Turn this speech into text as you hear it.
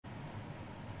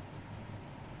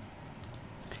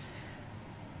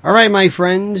All right, my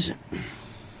friends.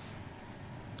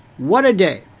 What a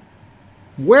day.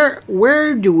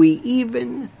 Where do we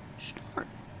even start?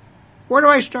 Where do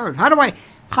I start? How do I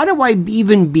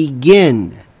even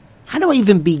begin? How do I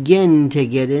even begin to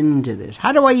get into this?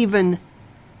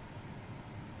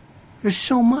 There's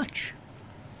so much.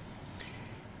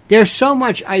 There's so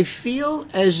much. I feel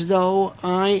as though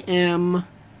I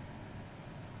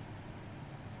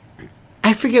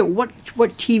forget what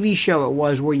TV show it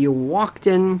was where you walked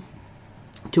in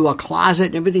to a closet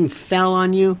and everything fell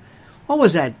on you. What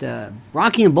was that?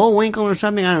 Rocky and Bullwinkle or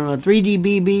something? I don't know,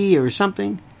 3DBB or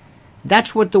something.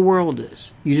 That's what the world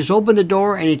is. You just open the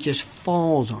door and it just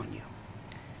falls on you.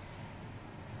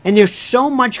 And there's so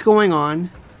much going on.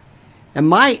 And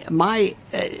my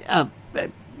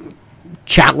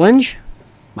challenge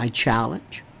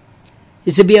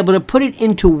is to be able to put it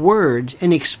into words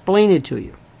and explain it to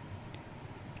you.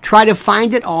 Try to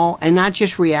find it all and not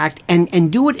just react,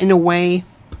 and do it in a way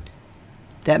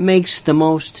that makes the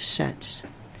most sense.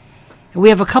 And we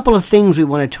have a couple of things we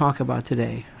want to talk about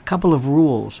today, a couple of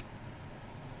rules,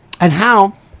 and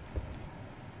how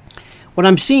what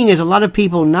I'm seeing is a lot of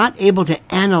people not able to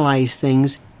analyze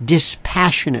things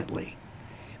dispassionately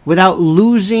without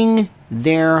losing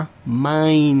their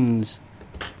minds.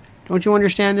 Don't you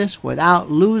understand this? Without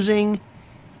losing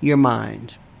your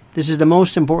mind. This is the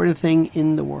most important thing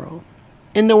in the world.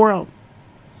 In the world.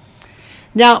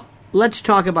 Now, let's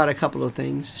talk about a couple of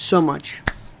things. So much.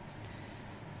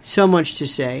 So much to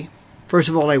say. First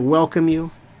of all, I welcome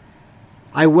you.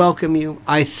 I welcome you.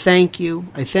 I thank you.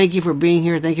 I thank you for being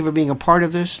here. Thank you for being a part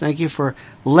of this. Thank you for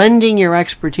lending your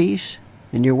expertise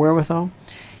and your wherewithal.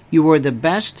 You are the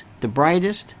best, the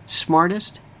brightest,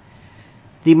 smartest,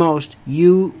 the most.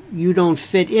 You don't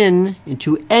fit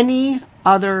into any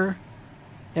other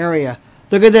area.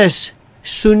 Look at this.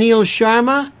 Sunil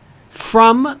Sharma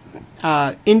from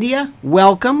India.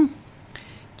 Welcome.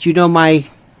 Do you know my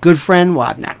good friend, well,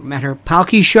 I've not met her,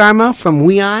 Palki Sharma from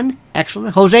Wian?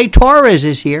 Excellent. Jose Torres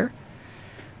is here.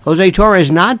 Jose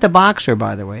Torres, not the boxer,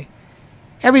 by the way.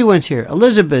 Everyone's here.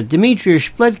 Elizabeth, Demetrius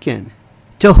Splitkin,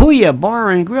 Tahuya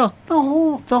Bar and Grill. The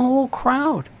whole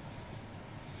crowd.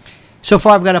 So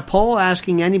far, I've got a poll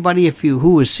asking anybody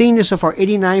who has seen this so far.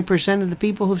 89% of the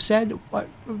people who've said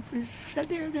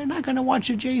they're not going to watch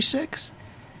a J6.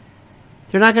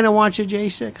 They're not going to watch a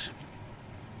J6.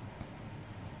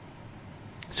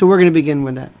 So we're going to begin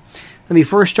with that. Let me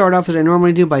first start off, as I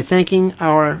normally do, by thanking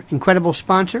our incredible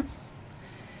sponsor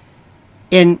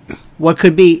in what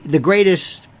could be the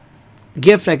greatest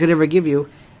gift I could ever give you,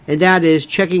 and that is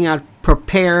checking out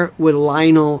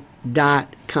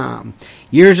preparewithlionel.com.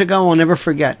 Years ago, I'll never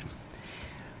forget,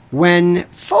 when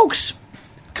folks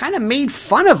kind of made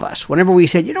fun of us whenever we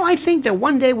said, I think that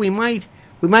one day we might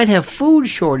have food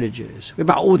shortages.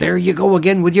 There you go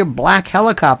again with your black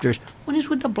helicopters. What is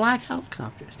with the black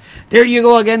helicopters? There you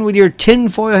go again with your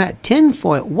tinfoil hat.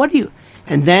 Tinfoil. What do you...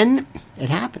 And then it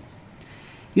happened.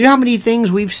 You know how many things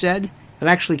we've said that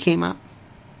actually came out?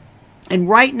 And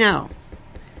right now,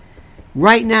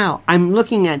 I'm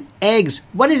looking at eggs.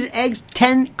 What is eggs?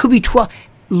 10, could be 12.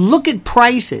 Look at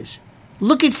prices.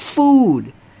 Look at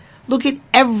food. Look at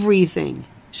everything.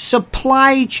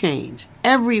 Supply chains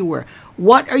everywhere.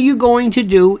 What are you going to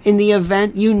do in the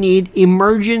event you need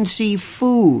emergency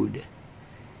food?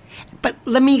 But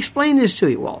let me explain this to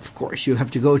you. Well, of course, you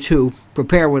have to go to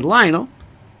Prepare with Lionel.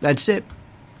 That's it.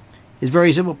 It's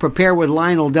very simple.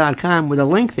 Preparewithlionel.com with a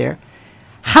link there.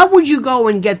 How would you go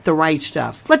and get the right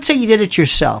stuff? Let's say you did it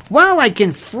yourself. Well, I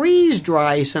can freeze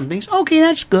dry some things. Okay,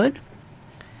 that's good.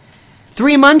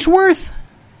 3 months worth?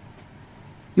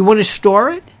 You want to store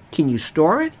it? Can you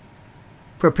store it?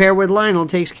 Prepare with Lionel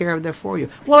takes care of that for you.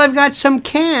 Well, I've got some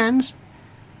cans.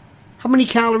 How many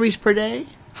calories per day?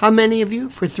 How many of you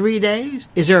for 3 days?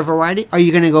 Is there a variety? Are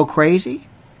you going to go crazy?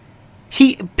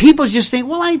 See, people just think,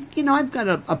 well, I've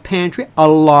got a pantry, a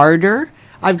larder.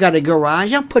 I've got a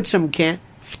garage. I'll put some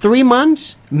 3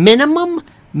 months minimum.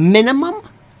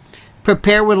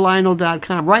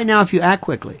 Preparewithlionel.com. Right now, if you act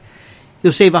quickly,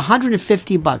 you'll save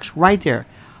 $150 right there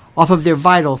off of their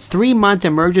vital 3-month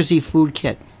emergency food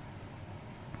kit,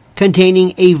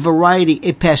 containing a variety,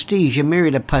 a pastiche, a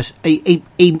myriad, a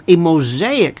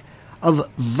mosaic of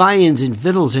viands and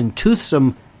victuals and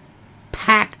toothsome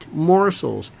packed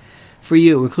morsels for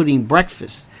you, including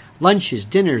breakfast, lunches,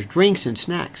 dinners, drinks, and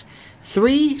snacks.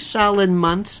 3 solid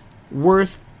months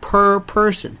worth per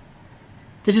person.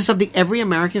 This is something every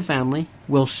American family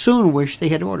will soon wish they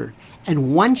had ordered.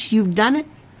 And once you've done it,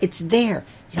 it's there.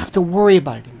 You don't have to worry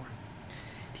about it anymore.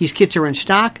 These kits are in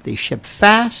stock. They ship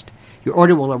fast. Your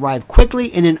order will arrive quickly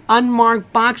in an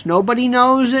unmarked box. Nobody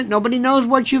knows it. Nobody knows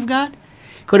what you've got.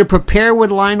 Go to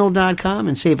preparewithlionel.com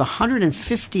and save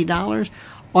 $150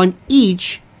 on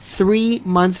each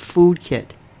 3-month food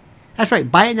kit. That's right.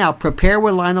 Buy it now.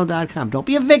 Preparewithlionel.com. Don't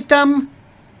be a victim.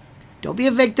 Don't be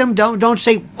a victim. Don't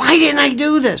say, why didn't I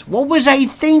do this? What was I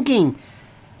thinking?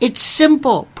 It's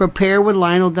simple.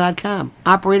 Preparewithlionel.com.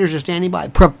 Operators are standing by.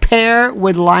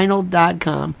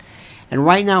 Preparewithlionel.com. And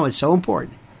right now, it's so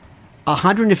important.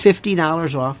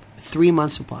 $150 off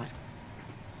 3-month supply.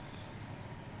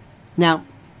 Now,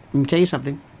 let me tell you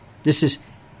something. This is,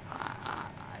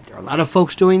 there are a lot of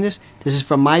folks doing this. This is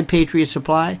from My Patriot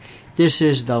Supply. This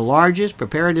is the largest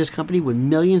preparedness company with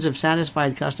millions of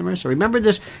satisfied customers. So remember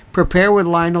this,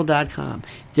 preparewithlionel.com.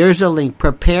 There's a link,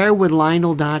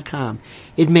 preparewithlionel.com.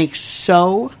 It makes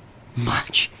so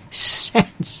much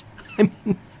sense. I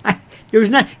mean, there's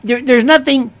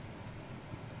nothing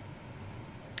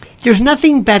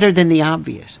better than the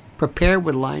obvious.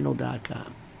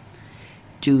 Preparewithlionel.com.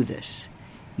 Do this.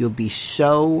 You'll be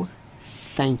so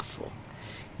thankful.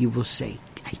 You will say,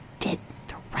 I did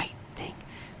the right thing.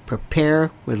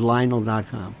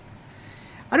 Preparewithlionel.com.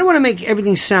 I don't want to make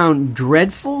everything sound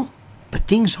dreadful, but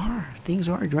things are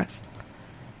dreadful.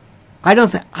 I don't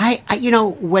think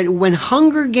when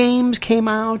Hunger Games came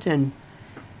out and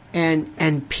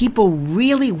people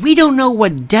really, we don't know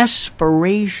what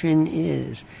desperation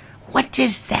is. What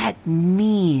does that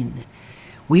mean?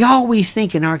 We always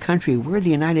think in our country, we're the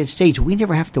United States, we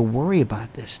never have to worry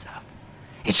about this stuff.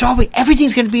 It's always,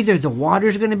 everything's going to be there. The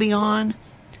water's going to be on.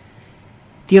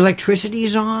 The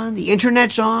electricity's on. The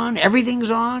internet's on.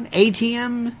 Everything's on.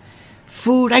 ATM,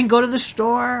 food. I can go to the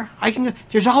store.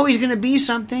 There's always going to be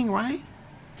something, right?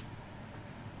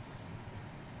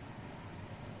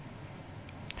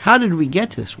 How did we get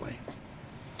this way?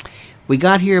 We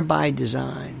got here by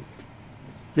design.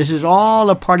 This is all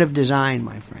a part of design,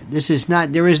 my friend.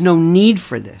 There is no need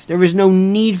for this. There is no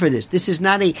need for this. This is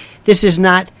not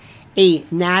a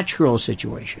natural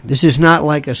situation. This is not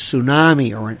like a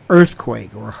tsunami or an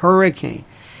earthquake or a hurricane.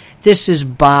 This is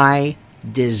by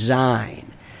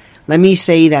design. Let me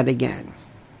say that again.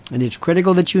 And it's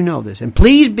critical that you know this. And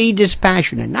please be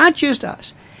dispassionate, not just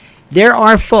us. There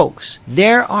are folks,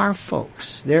 there are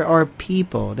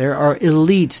people, there are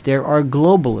elites, there are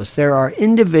globalists, there are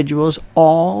individuals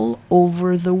all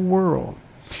over the world,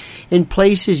 in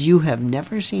places you have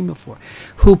never seen before,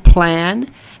 who plan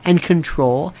and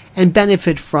control and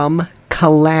benefit from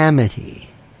calamity.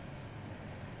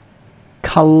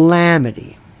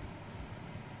 Calamity.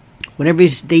 Whenever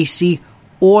they see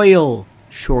oil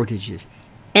shortages,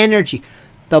 energy,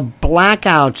 the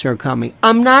blackouts are coming.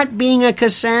 I'm not being a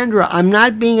Cassandra. I'm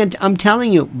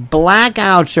telling you,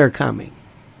 blackouts are coming.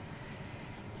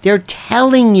 They're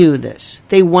telling you this.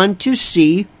 They want to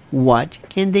see what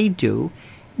can they do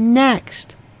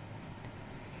next.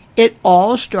 It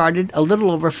all started a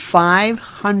little over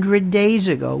 500 days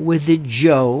ago with the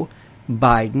Joe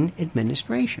Biden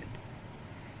administration.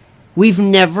 We've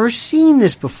never seen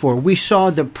this before. We saw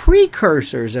the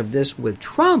precursors of this with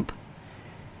Trump.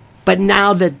 But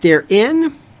now that they're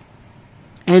in,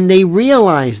 and they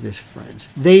realize this, friends,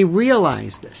 they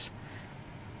realize this,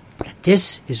 that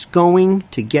this is going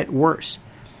to get worse.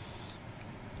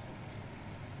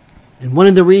 And one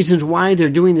of the reasons why they're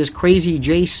doing this crazy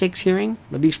J6 hearing,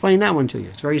 let me explain that one to you.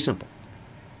 It's very simple.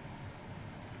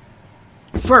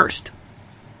 First,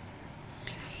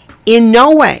 in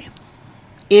no way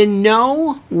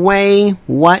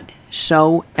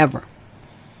whatsoever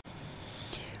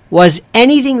was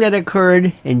anything that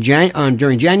occurred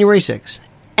during January 6th,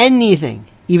 anything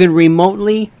even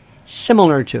remotely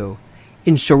similar to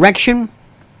insurrection,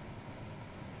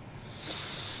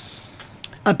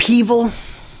 upheaval,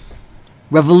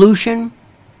 revolution,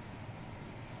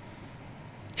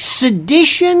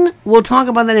 sedition. We'll talk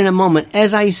about that in a moment,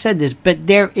 as I said this, but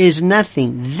there is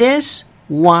nothing. This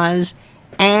was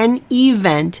an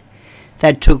event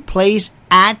that took place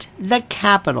at the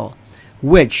Capitol,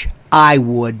 which I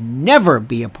would never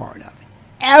be a part of.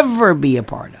 Ever be a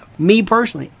part of. Me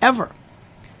personally, ever.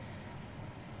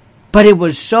 But it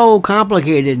was so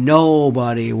complicated,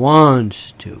 nobody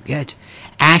wants to get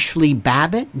Ashley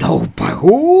Babbitt. Nobody.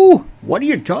 Who? What are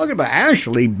you talking about?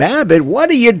 Ashley Babbitt? What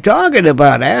are you talking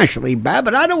about, Ashley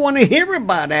Babbitt? I don't want to hear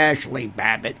about Ashley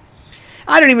Babbitt.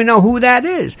 I don't even know who that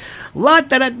is.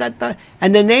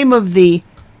 And the name of the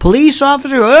police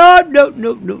officer, oh,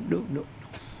 no.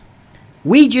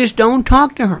 We just don't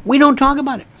talk to her. We don't talk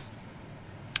about it.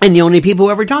 And the only people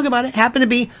who ever talk about it happen to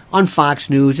be on Fox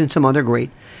News and some other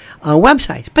great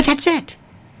websites. But that's it.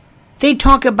 They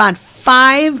talk about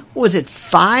 5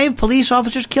 police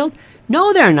officers killed?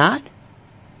 No, they're not.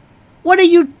 What are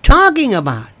you talking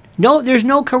about? No, there's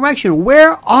no correction.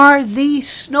 Where are the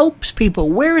Snopes people?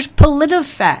 Where's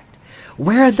PolitiFact?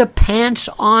 Where are the pants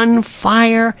on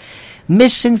fire?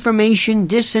 Misinformation,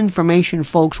 disinformation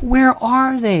folks, where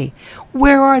are they?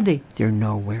 Where are they? They're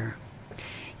nowhere.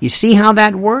 You see how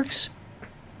that works?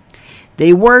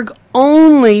 They work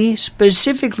only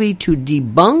specifically to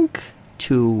debunk,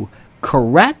 to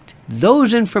correct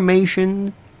those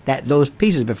information, those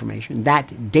pieces of information,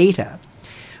 that data,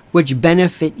 which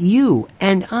benefit you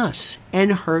and us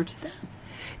and hurt them.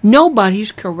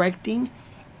 Nobody's correcting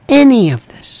any of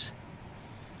this.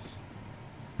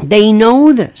 They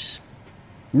know this.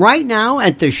 Right now,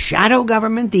 at the shadow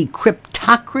government, the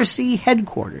cryptocracy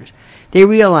headquarters, they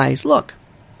realize, look,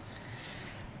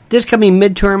 this coming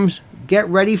midterms, get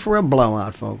ready for a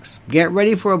blowout, folks. Get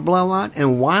ready for a blowout,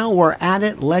 and while we're at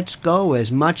it, let's go as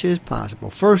much as possible.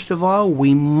 First of all,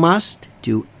 we must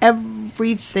do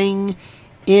everything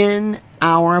in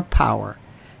our power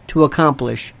to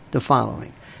accomplish the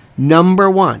following. Number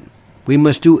one, we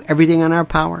must do everything in our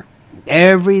power,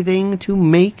 everything to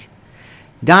make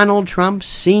Donald Trump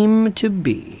seem to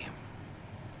be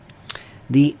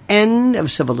the end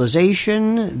of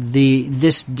civilization,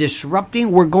 this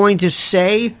disrupting. We're going to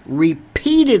say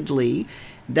repeatedly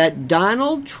that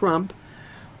Donald Trump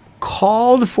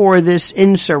called for this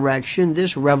insurrection,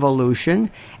 this revolution,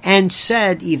 and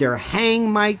said either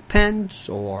hang Mike Pence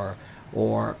or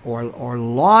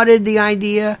lauded the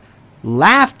idea,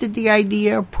 laughed at the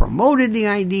idea, promoted the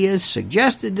idea,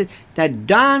 suggested that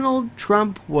Donald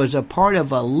Trump was a part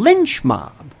of a lynch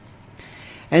mob,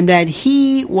 and that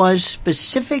he was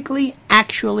specifically,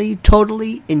 actually,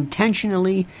 totally,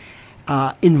 intentionally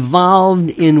involved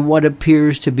in what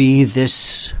appears to be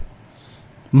this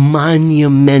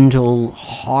monumental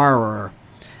horror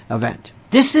event.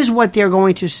 This is what they're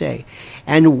going to say.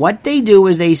 And what they do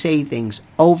is they say things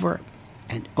over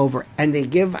and over, and they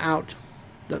give out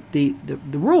the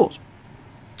rules.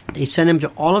 They send them to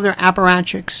all of their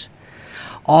apparatchiks,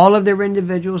 all of their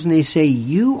individuals, and they say,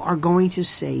 you are going to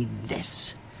say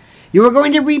this. You are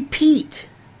going to repeat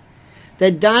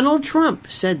that Donald Trump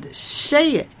said this.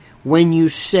 Say it. When you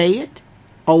say it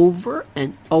over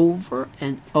and over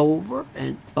and over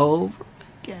and over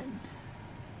again,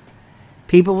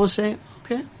 people will say,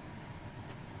 okay,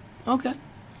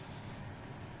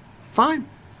 fine,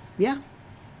 yeah.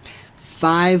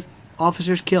 5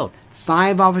 officers killed.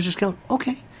 5 officers killed.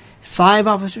 Okay. 5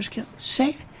 officers killed. Say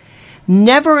it.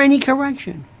 Never any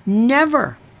correction.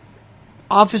 Never.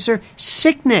 Officer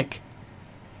Sicknick.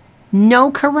 No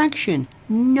correction.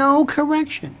 No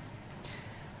correction.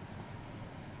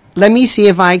 Let me see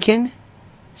if I can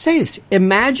say this.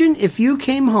 Imagine if you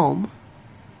came home,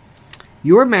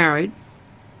 you were married,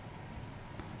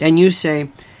 and you say,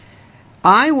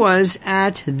 I was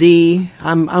at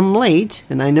I'm late,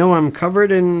 and I know I'm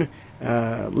covered in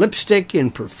lipstick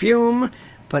and perfume,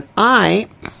 but I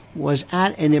was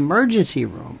at an emergency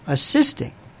room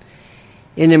assisting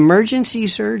in emergency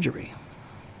surgery.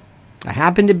 I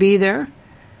happened to be there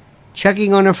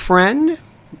checking on a friend,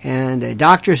 and a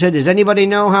doctor said, does anybody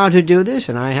know how to do this?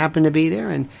 And I happened to be there,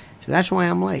 and so that's why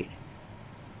I'm late.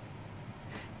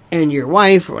 And your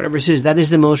wife, or whatever, says, that is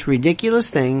the most ridiculous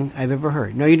thing I've ever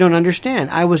heard. No, you don't understand.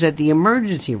 I was at the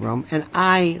emergency room, and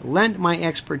I lent my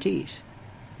expertise.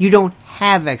 You don't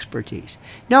have expertise.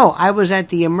 No, I was at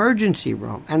the emergency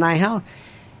room, and I held,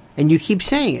 and you keep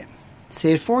saying it.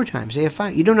 Say it 4 times. Say it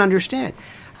 5. You don't understand.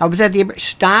 I was at the,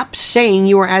 stop saying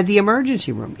you were at the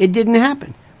emergency room. It didn't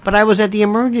happen. But I was at the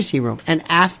emergency room. And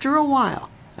after a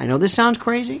while, I know this sounds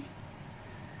crazy,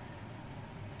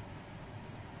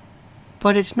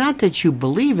 but it's not that you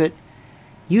believe it.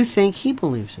 You think he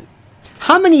believes it.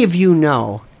 How many of you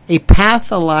know a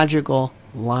pathological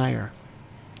liar?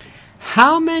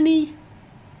 How many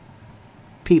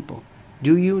people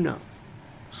do you know?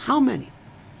 How many?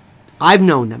 I've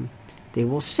known them. They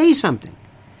will say something.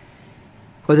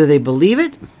 Whether they believe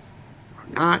it or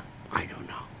not, I don't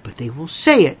know. But they will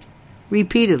say it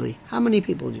repeatedly. How many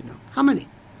people do you know? How many?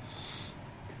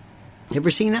 Ever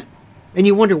seen that? And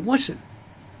you wonder, what's it?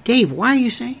 Dave, why are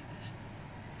you saying this?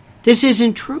 This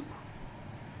isn't true.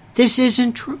 This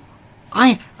isn't true.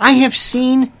 I have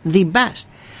seen the best.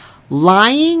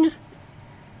 Lying,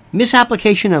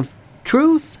 misapplication of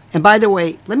truth. And by the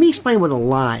way, let me explain what a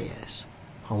lie is.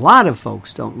 A lot of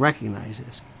folks don't recognize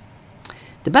this.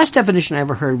 The best definition I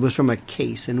ever heard was from a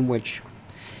case in which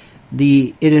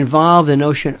it involved the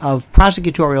notion of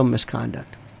prosecutorial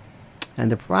misconduct.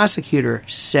 And the prosecutor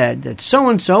said that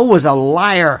so-and-so was a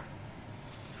liar.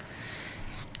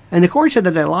 And the court said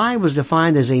that a lie was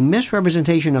defined as a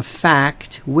misrepresentation of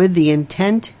fact with the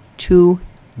intent to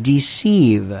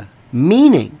deceive.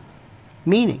 Meaning,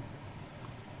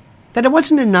 That it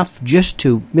wasn't enough just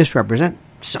to misrepresent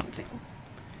something,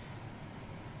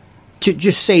 to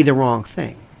just say the wrong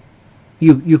thing.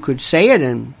 You could say it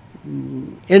and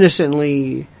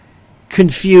innocently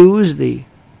confuse the...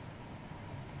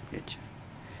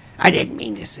 I didn't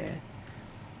mean to say it.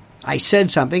 I said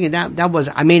something, and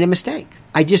I made a mistake.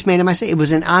 I just made a mistake. It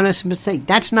was an honest mistake.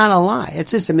 That's not a lie.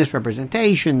 It's just a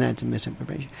misrepresentation. That's a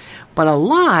misinformation. But a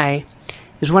lie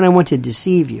is when I want to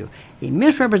deceive you. A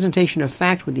misrepresentation of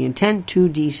fact with the intent to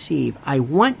deceive. I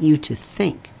want you to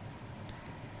think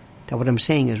that what I'm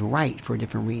saying is right for a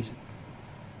different reason.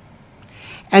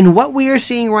 And what we are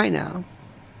seeing right now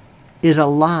is a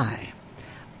lie.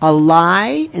 A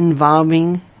lie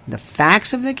involving the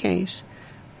facts of the case,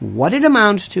 what it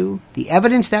amounts to, the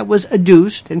evidence that was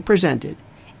adduced and presented,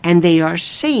 and they are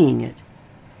saying it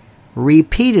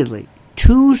repeatedly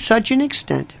to such an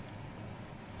extent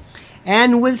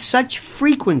and with such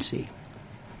frequency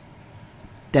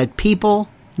that people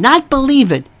not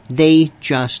believe it, they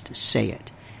just say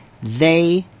it.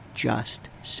 They just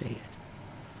say it.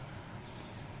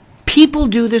 People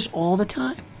do this all the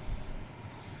time.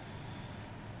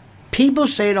 People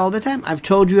say it all the time. I've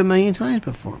told you a million times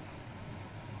before.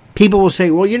 People will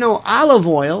say, well, olive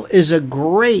oil is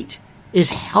healthy. It's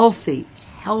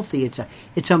healthy. It's a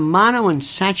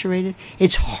monounsaturated.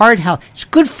 It's heart health. It's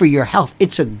good for your health.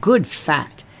 It's a good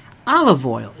fat. Olive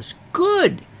oil is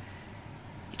good.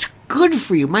 It's good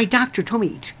for you. My doctor told me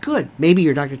it's good. Maybe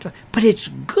your doctor told, but it's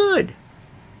good.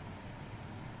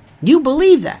 You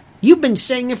believe that. You've been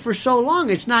saying it for so long.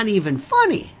 It's not even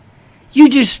funny. You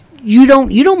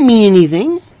don't mean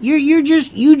anything. You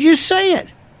just say it.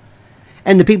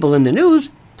 And the people in the news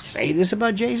say this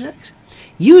about J6.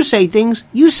 You say things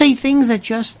that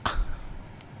just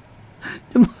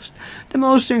the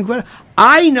most incredible.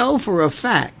 I know for a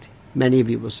fact, many of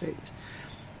you will say this,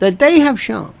 that they have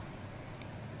shown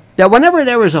that whenever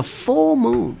there is a full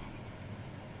moon,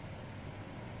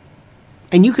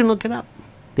 and you can look it up.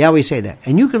 They always say that.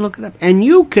 And you can look it up. And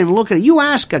you can look at it. You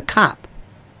ask a cop.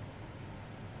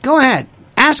 Go ahead.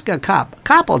 Ask a cop. A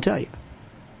cop will tell you.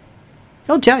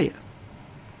 He'll tell you.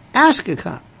 Ask a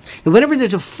cop. And whenever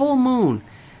there's a full moon,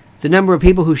 the number of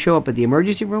people who show up at the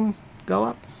emergency room go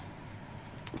up.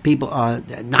 People,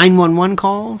 911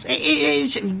 calls.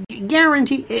 It's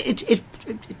guaranteed. It's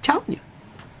telling you.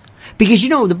 Because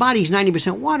the body's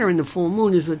 90% water and the full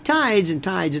moon is with tides and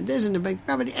this and the big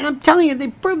gravity. And I'm telling you, they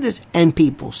prove this. And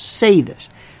people say this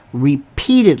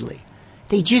repeatedly.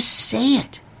 They just say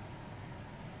it.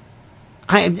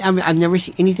 I've never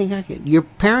seen anything like it. Your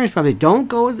parents probably don't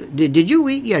go. Did you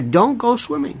eat? Yeah, don't go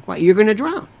swimming. Why? You're going to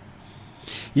drown.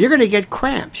 You're going to get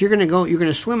cramps. You're going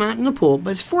to swim out in the pool, but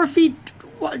it's 4 feet.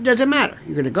 Well, it doesn't matter.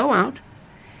 You're going to go out,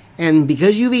 and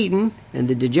because you've eaten and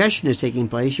the digestion is taking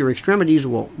place, your extremities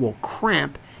will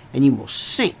cramp and you will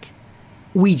sink.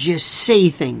 We just say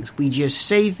things. We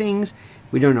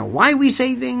don't know why we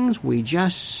say things. We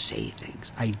just say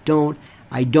things. I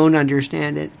don't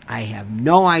understand it. I have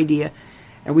no idea.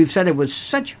 And we've said it with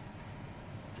such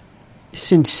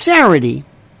sincerity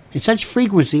and such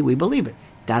frequency, we believe it.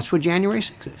 That's what January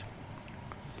 6th is.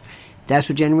 That's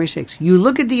what January 6th. You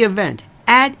look at the event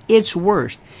at its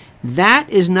worst. That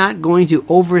is not going to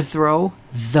overthrow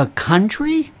the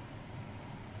country.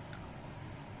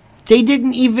 They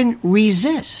didn't even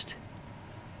resist.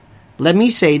 Let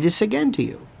me say this again to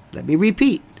you. Let me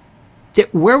repeat.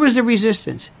 Where was the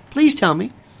resistance? Please tell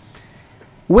me.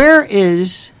 Where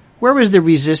was the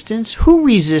resistance? Who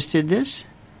resisted this?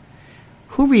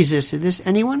 Who resisted this?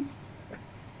 Anyone?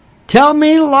 Tell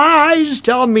me lies.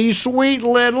 Tell me sweet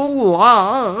little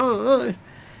lies.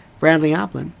 Bradley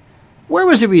Opland. Where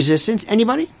was the resistance?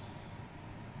 Anybody?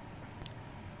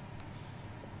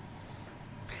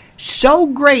 So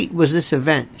great was this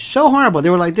event. So horrible. They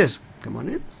were like this. Come on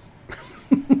in.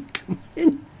 Come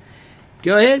in.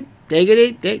 Go ahead.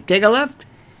 Take a left.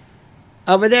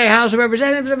 Over there, House of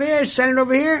Representatives over here, Senate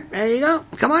over here. There you go.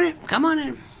 Come on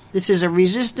in. This is a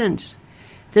resistance.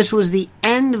 This was the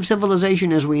end of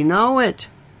civilization as we know it.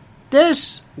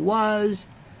 This was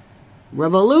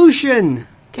revolution.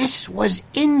 This was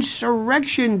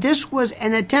insurrection. This was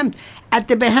an attempt at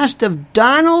the behest of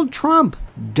Donald Trump,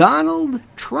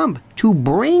 to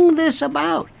bring this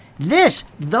about.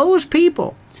 Those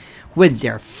people, with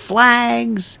their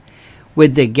flags,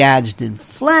 with the Gadsden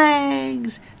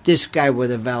flags, this guy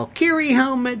with a Valkyrie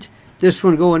helmet, this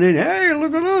one going in, hey,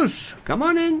 look at us, come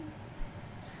on in.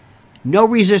 No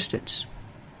resistance.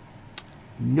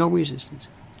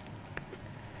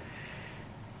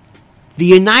 The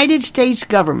United States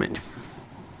government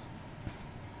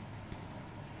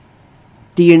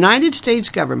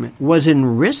was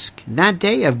in risk that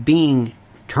day of being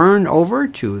turned over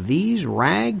to these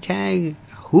ragtag.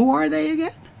 Who are they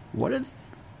again? What are they?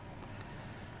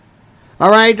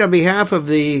 All right, on behalf of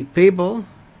the people,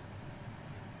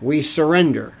 we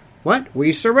surrender. What?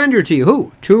 We surrender to you.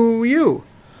 Who? To you.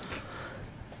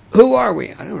 Who are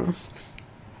we? I don't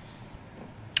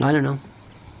know.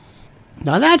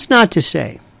 Now, that's not to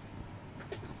say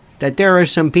that there are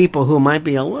some people who might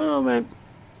be a little bit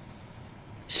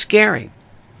scary.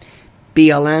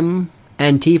 BLM,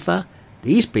 Antifa,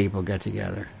 these people get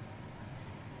together.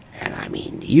 And I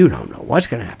mean, you don't know what's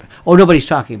going to happen. Oh, nobody's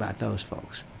talking about those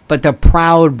folks. But the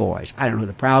Proud Boys. I don't know who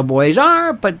the Proud Boys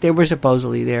are, but they were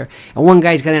supposedly there. And one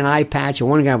guy's got an eye patch, and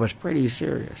one guy was pretty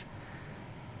serious.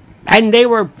 And they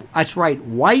were, that's right,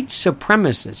 white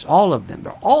supremacists, all of them.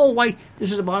 They're all white.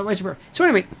 This is about white supremacy. So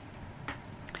anyway,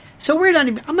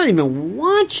 I'm not even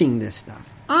watching this stuff.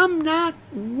 I'm not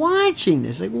watching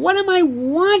this. Like, what am I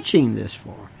watching this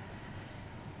for?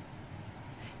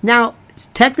 Now,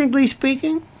 technically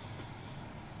speaking,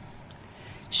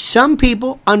 some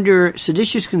people under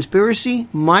seditious conspiracy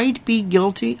might be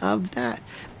guilty of that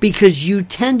because you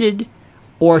tended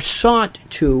or sought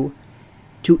to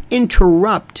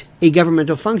interrupt a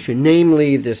governmental function,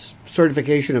 namely this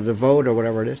certification of the vote or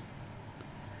whatever it is.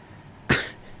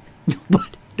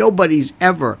 Nobody's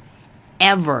ever.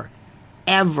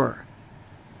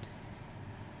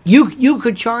 You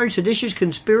could charge seditious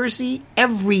conspiracy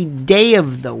every day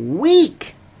of the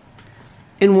week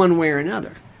in one way or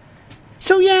another.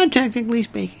 So yeah, technically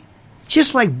speaking,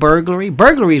 just like burglary.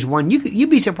 Burglary is one. You'd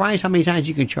be surprised how many times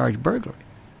you can charge burglary.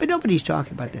 But nobody's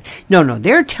talking about that. No,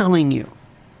 they're telling you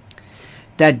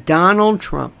that Donald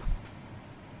Trump.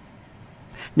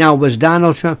 Now, was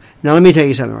Donald Trump... Now, let me tell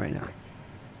you something right now.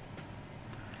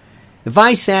 If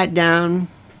I sat down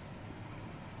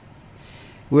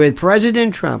with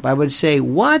President Trump, I would say,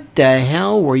 what the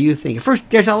hell were you thinking?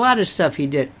 First, there's a lot of stuff he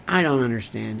did. I don't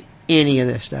understand any of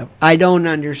this stuff. I don't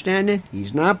understand it.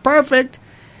 He's not perfect.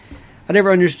 I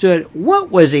never understood what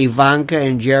was Ivanka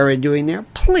and Jared doing there.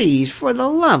 Please, for the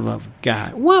love of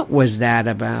God, what was that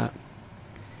about?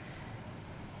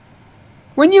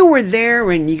 When you were there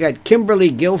and you got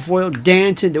Kimberly Guilfoyle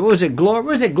dancing, what was it,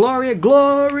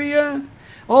 Gloria?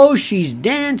 Oh, she's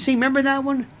dancing. Remember that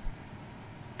one?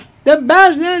 The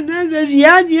best,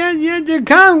 yeah,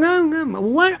 come.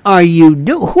 What are you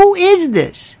doing? Who is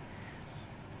this?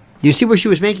 Do you see where she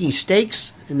was making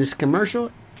steaks in this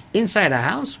commercial? Inside a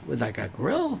house with like a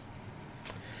grill?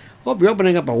 Hope you're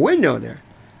opening up a window there.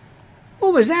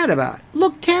 What was that about?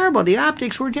 Looked terrible. The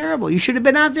optics were terrible. You should have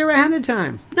been out there ahead of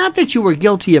time. Not that you were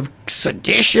guilty of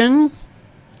sedition.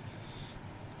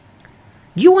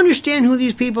 Do you understand who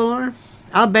these people are?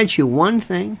 I'll bet you one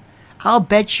thing. I'll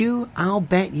bet you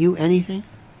anything.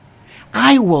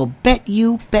 I will bet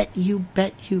you.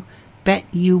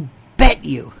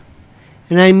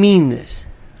 And I mean this.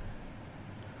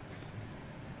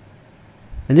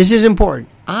 And this is important.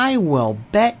 I will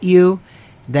bet you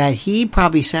that he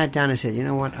probably sat down and said, you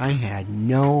know what, I had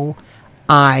no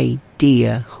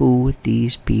idea who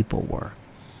these people were.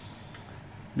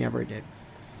 Never did.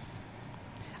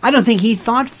 I don't think he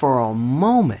thought for a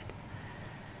moment.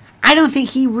 I don't think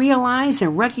he realized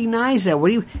and recognized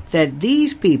that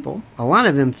these people, a lot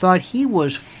of them, thought he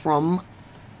was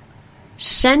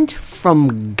sent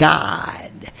from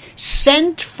God,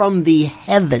 sent from the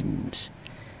heavens.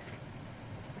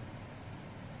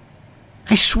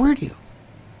 I swear to you,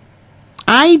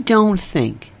 I don't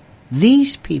think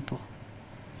these people,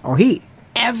 or he,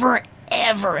 ever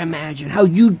imagined how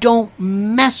you don't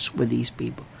mess with these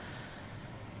people.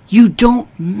 You don't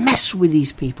mess with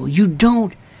these people. You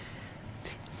don't.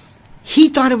 He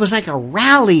thought it was like a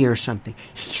rally or something.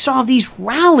 He saw these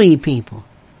rally people.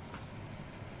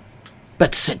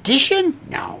 But sedition?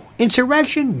 No.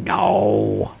 Insurrection?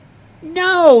 No.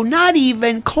 No, not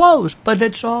even close. But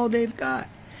that's all they've got.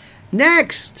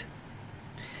 Next,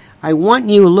 I want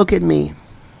you to look at me.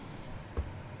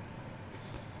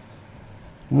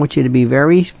 I want you to be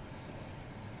very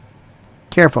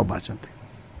careful about something.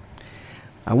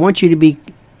 I want you to be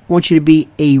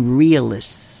a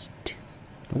realist.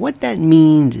 What that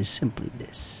means is simply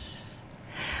this.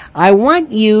 I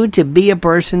want you to be a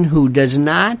person who does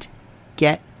not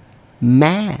get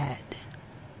mad.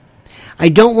 I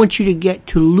don't want you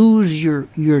to lose your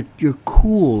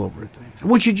cool over things. I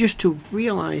want you just to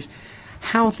realize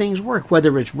how things work,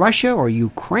 whether it's Russia or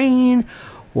Ukraine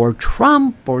or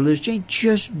Trump or Liz Cheney.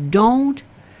 Just don't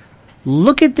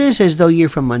look at this as though you're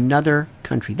from another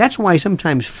country. That's why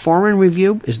sometimes foreign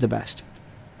review is the best.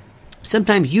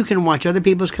 Sometimes you can watch other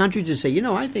people's countries and say, you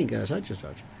know, I think such and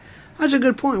such. That's a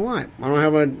good point. Why? I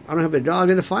don't have a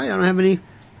dog in the fight. I don't have any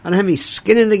I don't have any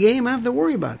skin in the game. I don't have to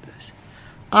worry about this.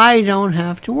 I don't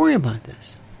have to worry about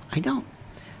this. I don't.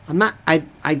 I'm not.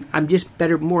 I'm just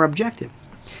better, more objective.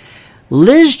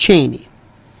 Liz Cheney,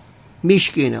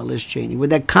 Mishkina Liz Cheney,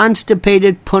 with that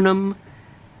constipated punum,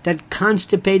 that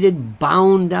constipated,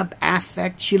 bound up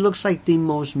affect. She looks like the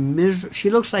most miserable. She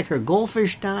looks like her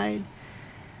goldfish died.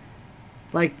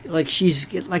 Like she's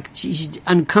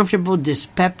uncomfortable,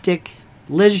 dyspeptic.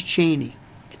 Liz Cheney.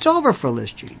 It's over for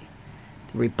Liz Cheney.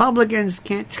 The Republicans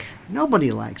can't.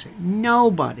 Nobody likes her.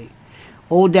 Nobody.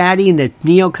 Old Daddy and the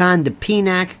neocon, the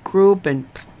PNAC group, and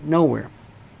nowhere.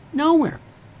 Nowhere.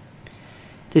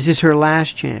 This is her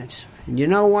last chance. And you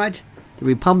know what? The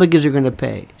Republicans are going to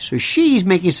pay. So she's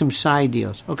making some side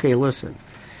deals. Okay, listen.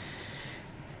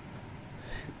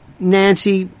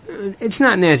 Nancy, it's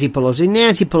not Nancy Pelosi.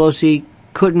 Nancy Pelosi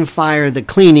couldn't fire the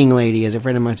cleaning lady, as a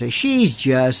friend of mine said. She's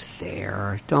just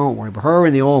there. Don't worry about her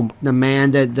and the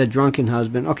man, the drunken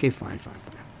husband. Okay, fine.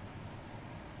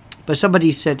 But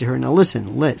somebody said to her, now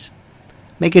listen, Liz,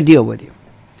 make a deal with you.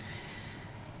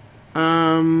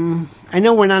 I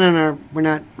know we're not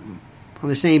on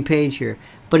the same page here,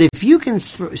 but if you can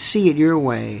see it your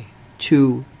way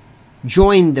to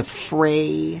join the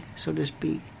fray, so to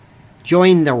speak,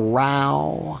 join the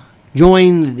row,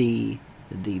 join the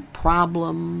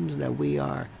problems that we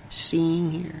are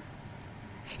seeing here,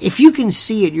 if you can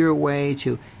see it your way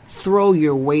to throw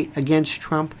your weight against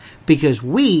Trump, because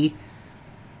we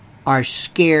are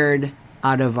scared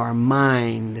out of our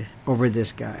mind over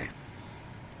this guy.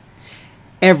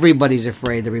 Everybody's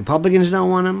afraid. The Republicans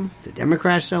don't want him. The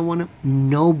Democrats don't want him.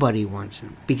 Nobody wants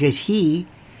him. Because he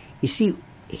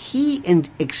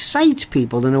excites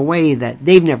people in a way that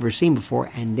they've never seen before,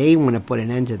 and they want to put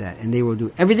an end to that. And they will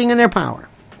do everything in their power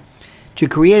to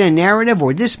create a narrative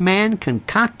where this man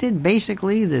concocted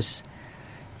basically this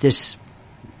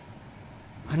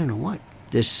I don't know what,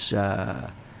 this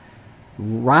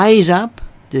rise up,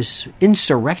 this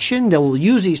insurrection. They will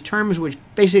use these terms which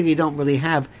basically don't really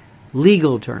have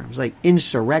legal terms, like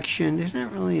insurrection. There's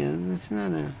not really it's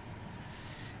not a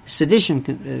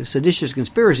seditious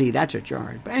conspiracy. That's a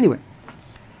charge. But anyway,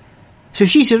 so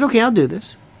she said, okay, I'll do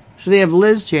this. So they have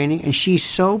Liz Cheney, and she's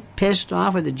so pissed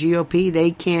off with the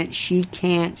GOP, she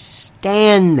can't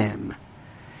stand them.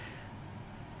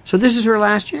 So this is her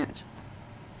last chance.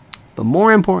 But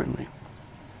more importantly,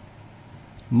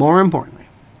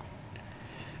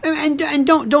 and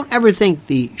don't ever think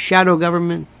the shadow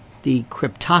government, the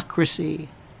cryptocracy,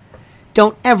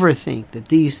 don't ever think that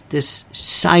this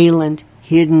silent,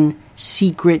 hidden,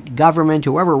 secret government,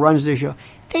 whoever runs the show,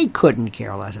 they couldn't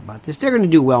care less about this. They're going to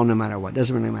do well no matter what.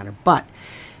 Doesn't really matter. But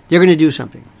they're going to do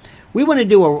something. We want to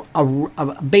do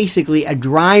basically a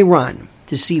dry run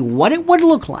to see what it would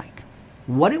look like.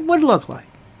 What it would look like.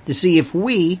 To see if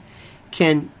we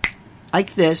can,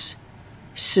 like this,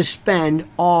 suspend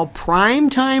all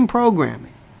primetime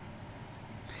programming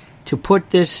to put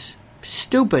this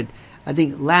stupid, I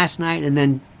think last night and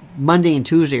then Monday and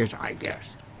Tuesday, I guess.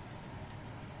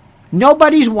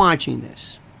 Nobody's watching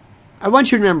this. I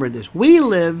want you to remember this. We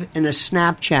live in a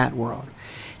Snapchat world.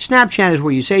 Snapchat is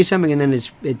where you say something and then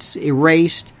it's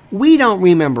erased. We don't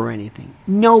remember anything.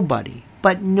 Nobody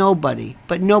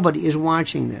is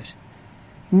watching this.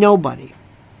 Nobody.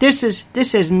 This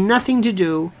has nothing to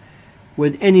do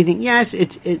with anything. Yes,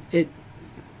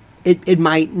 it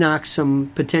might knock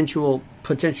some potential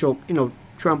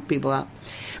Trump people out.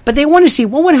 But they want to see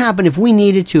what would happen if we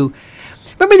needed to.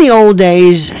 Remember the old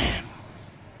days?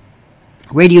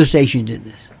 Radio stations did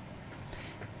this.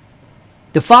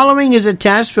 The following is a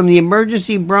test from the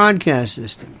emergency broadcast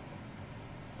system.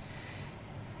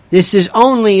 This is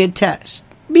only a test.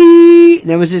 Beep.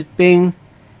 There was this bing.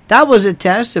 That was a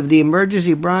test of the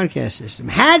emergency broadcast system.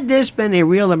 Had this been a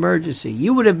real emergency,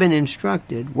 you would have been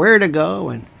instructed where to go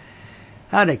and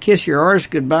how to kiss your horse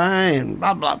goodbye and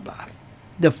blah, blah, blah.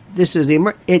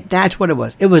 That's what it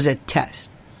was. It was a test.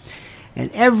 And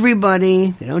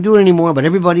everybody, they don't do it anymore, but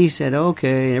everybody said,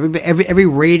 okay. Every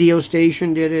radio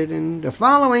station did it. And the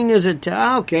following is a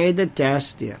test. Okay, the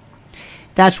test. Yeah.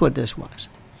 That's what this was.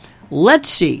 Let's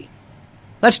see.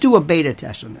 Let's do a beta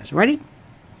test on this. Ready?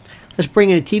 Let's bring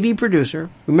in a TV producer.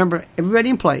 Remember, everybody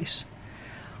in place.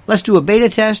 Let's do a beta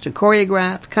test, a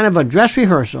choreographed, kind of a dress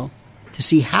rehearsal to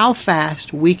see how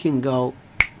fast we can go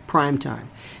prime time.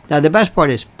 Now, the best part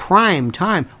is prime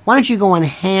time. Why don't you go on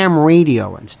ham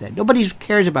radio instead? Nobody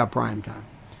cares about prime time.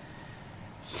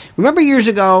 Remember years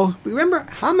ago,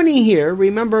 how many here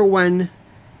remember when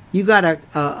you got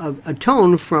a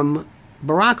tone from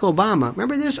Barack Obama?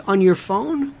 Remember this on your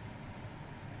phone?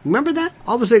 Remember that?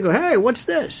 All of a sudden go, hey, what's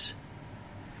this?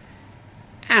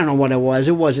 I don't know what it was.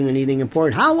 It wasn't anything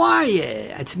important. How are you?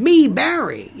 It's me,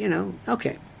 Barry.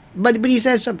 Okay. But he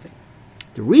said something.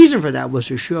 The reason for that was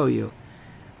to show you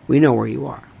we know where you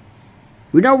are.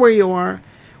 We know where you are.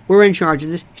 We're in charge of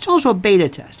this. It's also a beta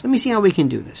test. Let me see how we can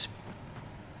do this.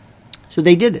 So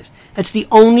they did this. That's the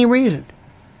only reason.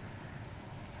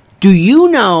 Do you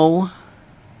know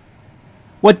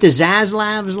what the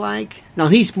Zaslav's like? Now,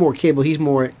 he's more cable. He's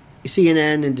more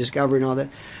CNN and Discovery and all that.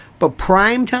 But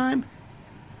prime time?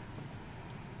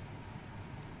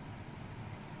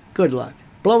 Good luck.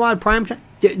 Blowout prime time?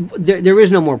 There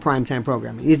is no more prime time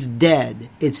programming. It's dead.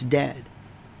 It's dead.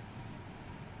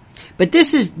 But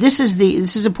this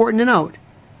is important to note.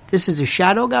 This is a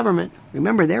shadow government.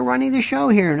 Remember, they're running the show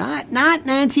here, not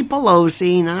Nancy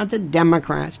Pelosi, not the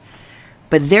Democrats.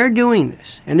 But they're doing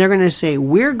this, and they're going to say,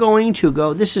 we're going to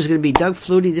go, this is going to be Doug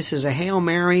Flutie, this is a Hail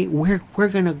Mary, we're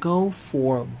going to go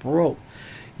for broke.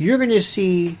 You're going to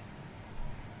see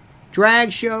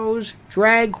drag shows,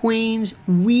 drag queens.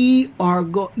 We are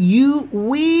going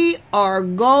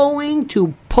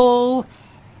to pull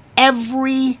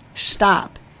every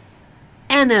stop.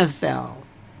 NFL,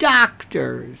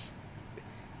 doctors.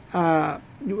 We're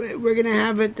going to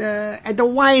have it at the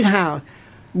White House.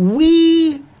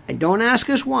 And don't ask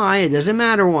us why, it doesn't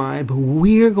matter why, but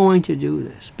we're going to do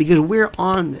this because we're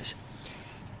on this.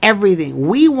 Everything.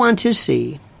 We want to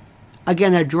see,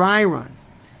 again, a dry run,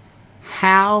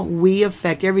 how we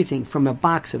affect everything from a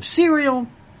box of cereal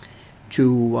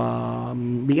to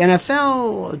the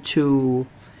NFL to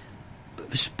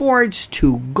sports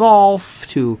to golf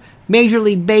to Major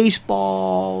League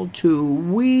Baseball to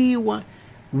we want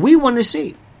to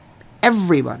see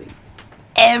everybody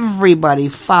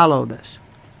follow this.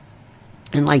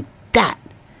 And like that,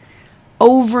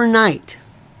 overnight,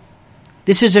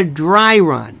 this is a dry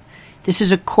run. This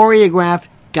is a choreographed,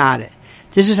 got it.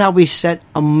 This is how we set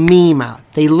a meme out.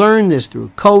 They learned this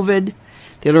through COVID.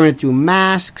 They learned it through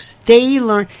masks.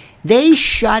 They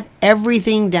shut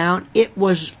everything down. It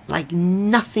was like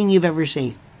nothing you've ever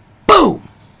seen. Boom!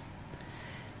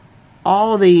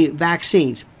 All the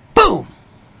vaccines. Boom!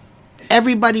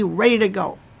 Everybody ready to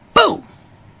go. Boom!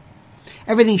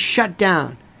 Everything shut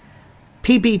down.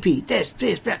 PPP, this,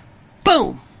 that.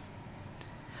 Boom!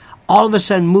 All of a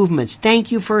sudden, movements.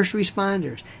 Thank you, first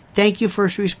responders. Thank you,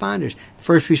 first responders.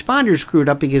 First responders screwed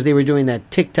up because they were doing that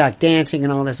TikTok dancing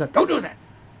and all that stuff. Don't do that.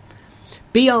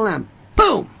 BLM.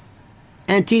 Boom!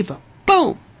 Antifa.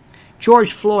 Boom!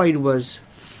 George Floyd was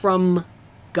from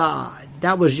God.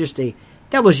 That was just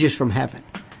from heaven.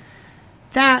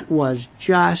 That was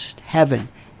just heaven.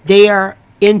 They are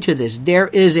into this. There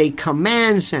is a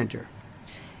command center.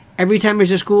 Every time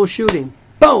there's a school shooting,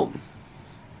 boom!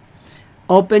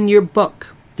 Open your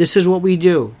book. This is what we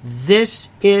do. This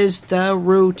is the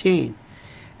routine.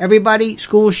 Everybody,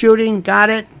 school shooting, got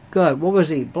it? Good. What was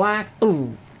he? Black?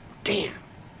 Ooh, damn.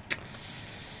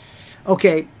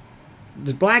 Okay.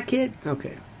 Was black kid?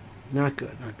 Okay. Not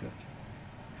good.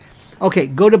 Okay,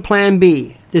 go to plan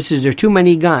B. There's too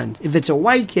many guns. If it's a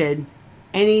white kid,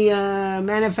 any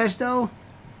manifesto?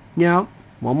 No.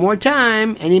 One more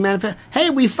time. Any manifesto?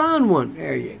 Hey, we found one.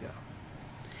 There you go.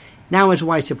 Now it's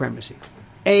white supremacy.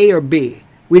 A or B.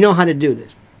 We know how to do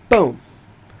this. Boom.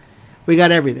 We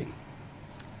got everything.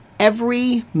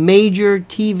 Every major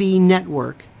TV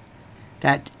network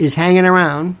that is hanging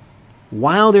around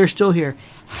while they're still here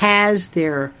has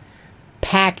their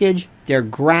package, their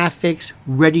graphics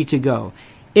ready to go.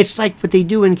 It's like what they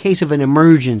do in case of an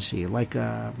emergency, like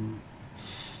in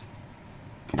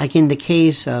the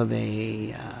case of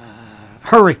a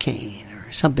hurricane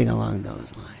or something along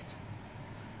those lines.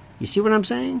 You see what I'm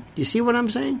saying? Do you see what I'm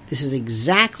saying? This is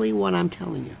exactly what I'm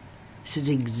telling you.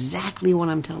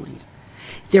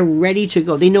 They're ready to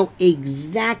go. They know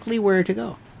exactly where to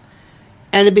go.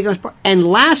 And it becomes and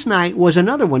last night was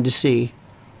another one to see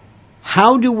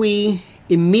how do we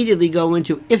immediately go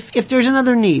into if there's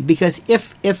another need, because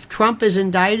if Trump is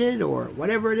indicted or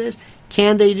whatever it is,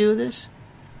 can they do this?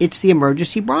 It's the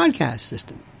emergency broadcast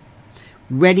system.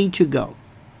 Ready to go.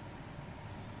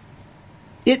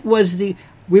 It was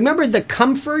remember the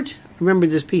Comfort? Remember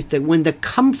this piece that when the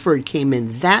Comfort came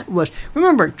in, that was,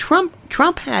 remember,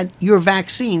 Trump had your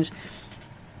vaccines,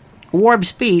 warp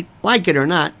speed, like it or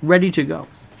not, ready to go.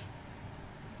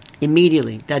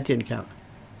 Immediately. That didn't count.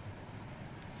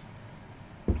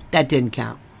 That didn't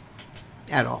count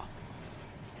at all.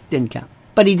 Didn't count.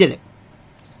 But he did it.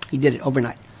 He did it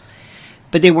overnight.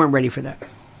 But they weren't ready for that.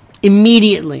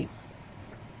 Immediately.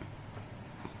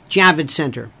 Javits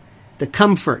Center. The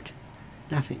Comfort.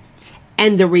 Nothing.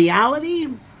 And the reality,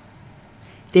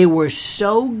 they were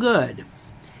so good.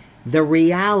 The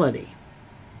reality.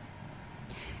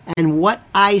 And what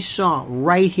I saw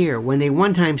right here, when they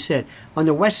one time said, on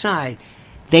the west side,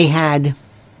 they had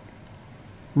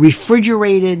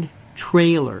refrigerated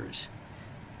trailers,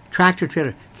 tractor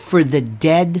trailer, for the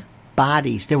dead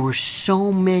bodies. There were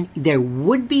so many, there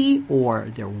would be, or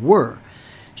there were,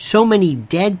 so many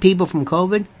dead people from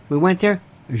COVID. We went there,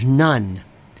 there's none.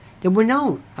 There were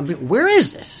no, I mean, where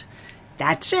is this?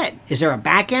 That's it. Is there a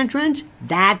back entrance?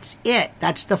 That's it.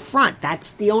 That's the front.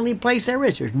 That's the only place there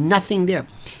is. There's nothing there.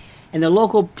 And the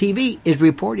local TV is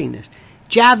reporting this.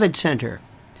 Javits Center,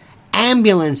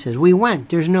 ambulances. We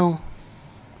went. We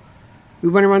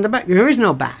went around the back. There is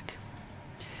no back.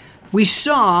 We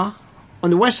saw on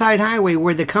the West Side Highway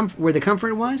where the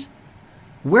Comfort was.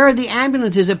 Where are the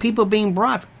ambulances of people being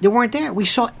brought? They weren't there. We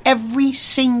saw every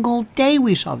single day.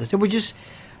 We saw this. There were just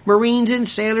Marines and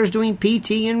sailors doing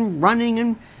PT and running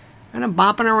and kind of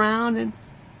bopping around. And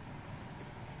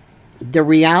the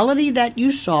reality that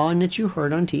you saw and that you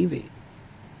heard on TV,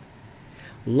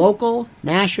 local,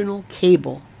 national,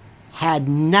 cable, had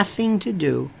nothing to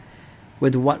do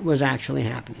with what was actually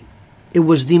happening. It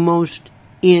was the most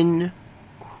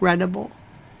incredible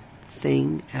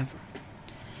thing ever.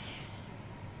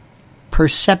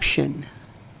 Perception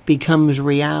becomes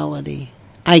reality.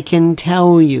 I can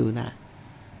tell you that.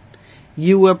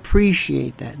 You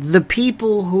appreciate that. The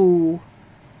people who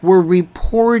were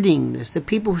reporting this, the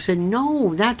people who said,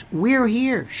 no, we're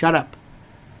here. Shut up.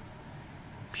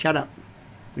 Shut up.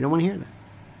 We don't want to hear that.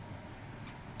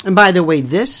 And by the way,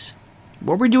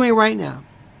 what we're doing right now,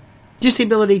 just the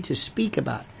ability to speak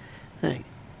about things,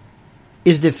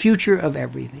 is the future of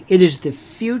everything. It is the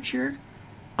future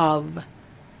of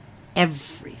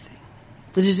everything.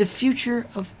 It is the future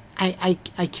of, I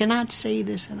cannot say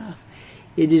this enough.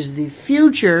 It is the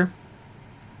future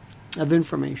of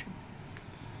information.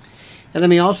 And let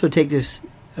me also take this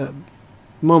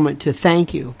moment to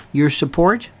thank you. Your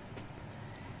support,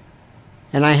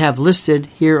 and I have listed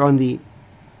here on the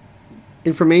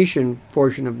information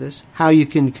portion of this, how you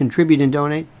can contribute and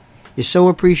donate, is so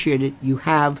appreciated. You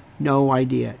have no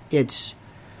idea.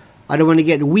 I don't want to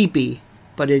get weepy,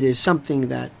 but it is something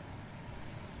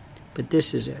but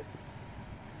this is it.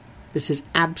 This is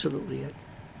absolutely it.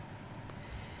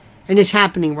 And it's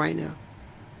happening right now.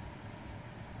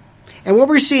 And what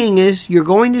we're seeing is, you're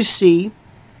going to see,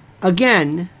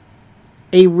 again,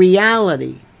 a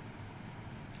reality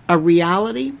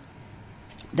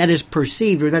that is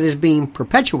perceived, or that is being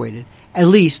perpetuated, at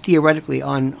least theoretically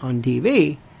on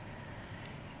TV,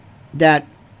 that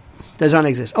does not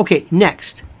exist. Okay,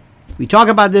 next. We talk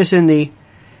about this in the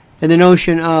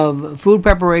notion of food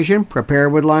preparation,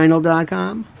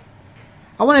 preparewithlionel.com.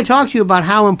 I want to talk to you about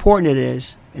how important it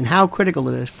is and how critical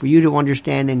it is for you to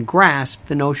understand and grasp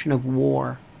the notion of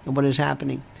war and what is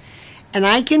happening. And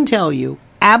I can tell you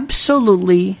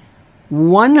absolutely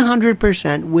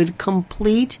 100% with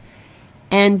complete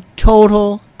and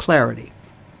total clarity,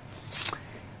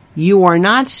 you are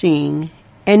not seeing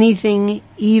anything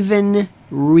even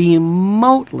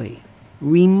remotely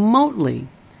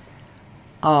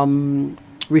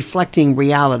reflecting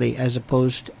reality as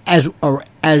opposed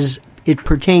as it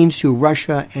pertains to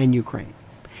Russia and Ukraine.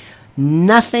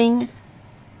 Nothing.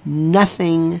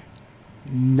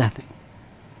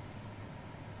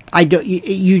 I don't.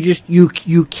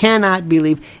 You cannot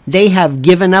believe they have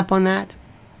given up on that.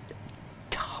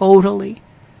 Totally.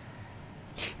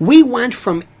 We went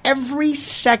from every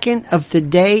second of the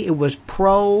day it was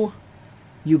pro-Ukraine.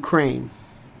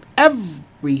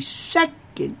 Every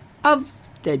second of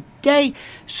the day,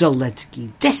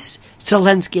 Zelensky this,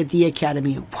 Zelensky at the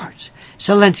Academy Awards,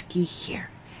 Zelensky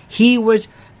here. He was,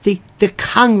 the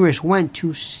Congress went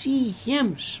to see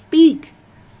him speak.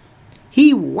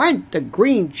 He went, the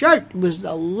green shirt, it was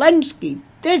Zelensky,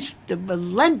 this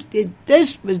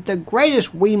was the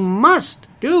greatest, we must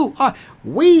do,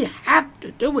 we have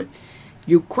to do it.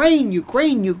 Ukraine,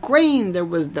 there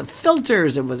was the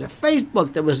filters, there was a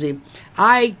Facebook, there was the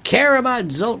I care about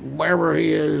Zolt, wherever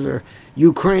he is, or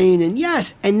Ukraine, and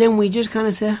yes, and then we just kind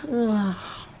of said, ugh.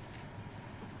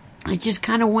 I just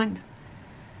kind of went,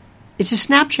 it's a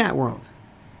Snapchat world.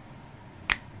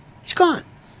 It's gone.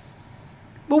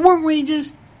 But weren't we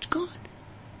just, it's gone.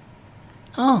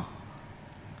 Oh.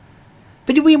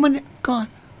 But did we want it gone?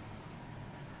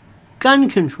 Gun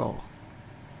control.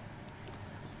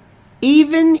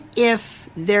 Even if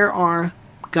there are,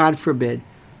 God forbid,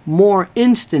 more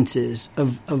instances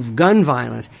of gun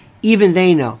violence, even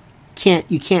they know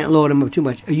you can't load them up too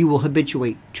much, or you will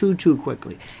habituate too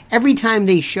quickly. Every time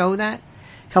they show that,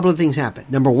 a couple of things happen.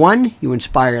 Number one, you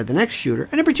inspire the next shooter,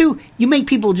 and number two, you make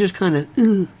people just kind of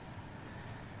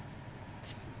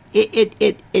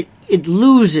it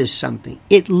loses something.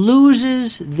 It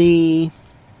loses the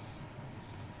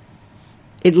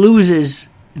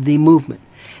movement.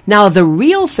 Now, the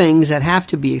real things that have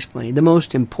to be explained, the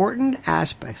most important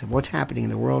aspects of what's happening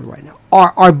in the world right now,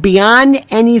 are beyond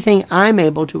anything I'm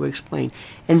able to explain.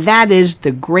 And that is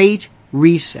the Great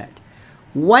Reset.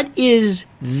 What is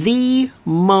the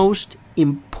most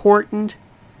important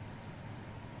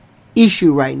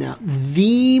issue right now?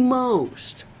 The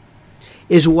most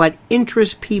is what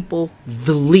interests people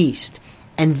the least.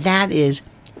 And that is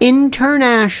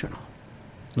international.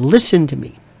 Listen to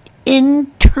me.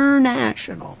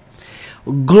 International,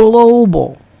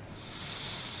 global,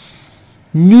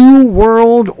 new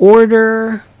world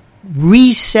order,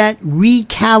 reset,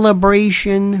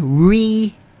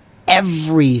 recalibration,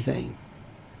 everything.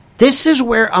 This is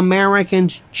where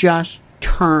Americans just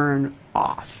turn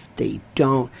off. They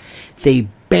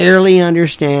barely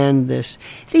understand this.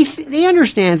 They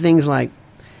understand things like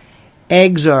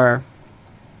eggs are,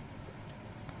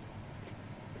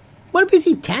 what if you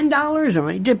see $10? I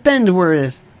mean, it depends where it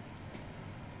is.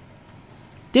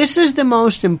 This is the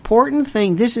most important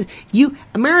thing.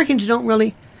 Americans don't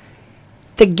really.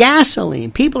 The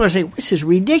gasoline, people are saying, this is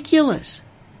ridiculous.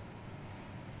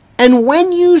 And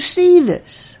when you see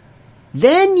this,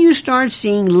 then you start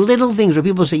seeing little things where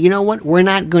people say, you know what, we're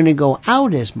not going to go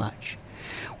out as much.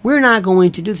 We're not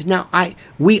going to do this. Now,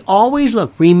 we always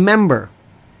look, remember,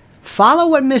 follow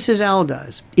what Mrs. L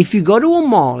does. If you go to a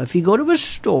mall, if you go to a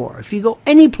store, if you go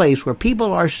any place where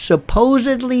people are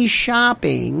supposedly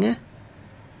shopping,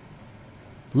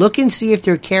 look and see if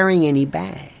they're carrying any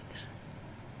bags.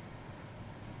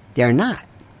 They're not.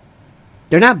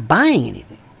 They're not buying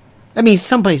anything. I mean,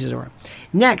 some places are.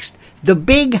 Next, the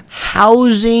big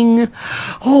housing.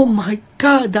 Oh my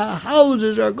God, the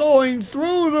houses are going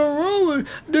through the roof.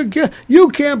 You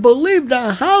can't believe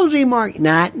the housing market.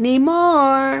 Not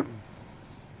anymore.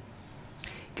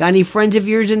 Got any friends of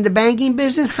yours in the banking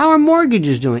business? How are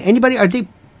mortgages doing? Anybody? Are they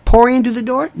pouring through the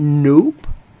door? Nope.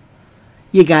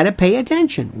 You got to pay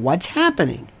attention. What's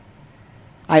happening?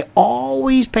 I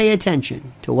always pay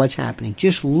attention to what's happening.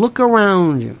 Just look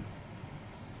around you.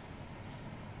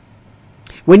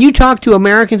 When you talk to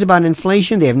Americans about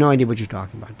inflation, they have no idea what you're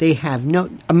talking about.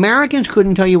 Americans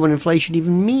couldn't tell you what inflation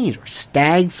even means, or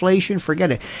stagflation,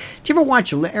 forget it. Did you ever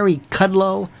watch Larry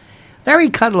Kudlow? Larry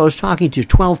Kudlow is talking to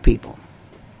 12 people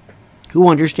who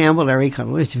understand what Larry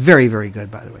Kudlow is. It's very, very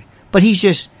good, by the way. But he's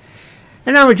just,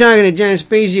 and now we're talking to John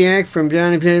Spasiak from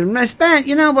Johnny.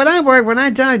 You know, when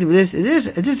I talk to this is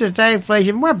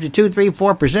stagflation. We're up to 2, 3,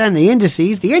 4%. The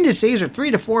indices are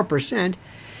 3 to 4%.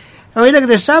 When we look at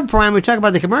the subprime, we talk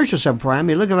about the commercial subprime.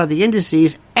 You look at the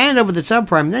indices and over the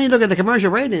subprime. Then you look at the commercial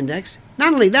rate index.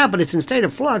 Not only that, but it's in state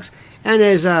of flux. And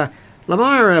as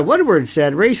Lamar Woodward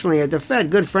said recently at the Fed,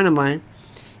 good friend of mine,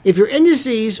 if your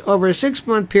indices over a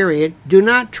 6-month period do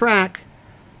not track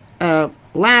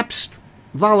lapsed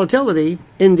volatility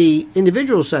in the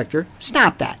individual sector,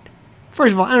 stop that.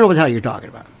 First of all, I don't know what the hell you're talking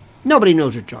about. Nobody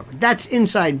knows what you're talking about. That's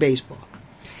inside baseball.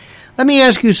 Let me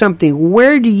ask you something.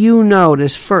 Where do you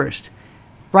notice first?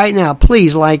 Right now,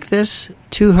 please like this,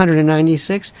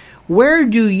 296. Where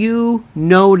do you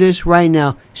notice right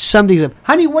now something's up?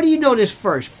 Honey, what do you notice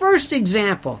first? First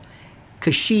example,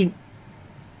 because she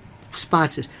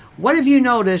spots this. What have you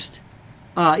noticed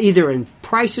either in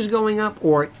prices going up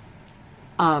or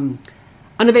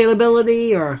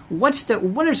unavailability, or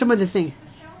what are some of the things?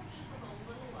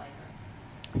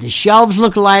 The shelves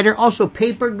look lighter. Also,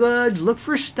 paper goods. Look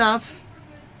for stuff.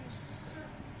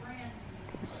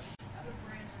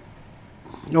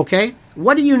 Okay.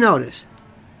 What do you notice?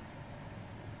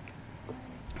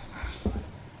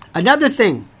 Another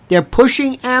thing. They're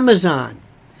pushing Amazon.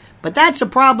 But that's a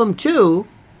problem, too.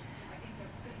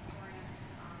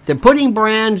 They're putting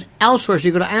brands elsewhere, so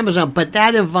you go to Amazon. But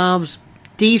that involves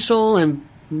diesel and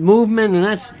movement, and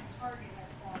that's...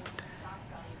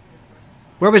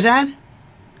 Where was that?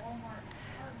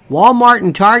 Walmart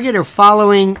and Target are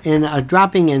following and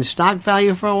dropping in stock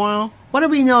value for a while. What are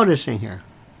we noticing here?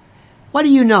 What do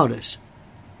you notice?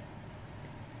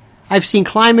 I've seen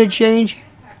climate change.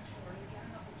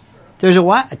 There's a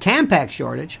what? A Tampax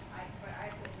shortage.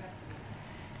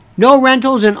 No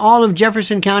rentals in all of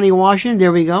Jefferson County, Washington.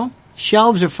 There we go.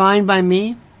 Shelves are fine by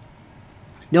me.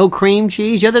 No cream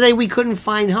cheese. The other day we couldn't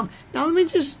find Now let me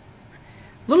just...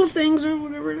 Little things or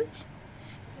whatever it is.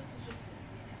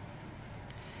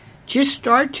 Just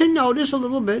start to notice a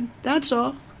little bit. That's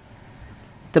all.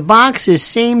 The box is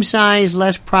same size,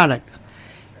 less product.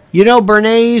 You know,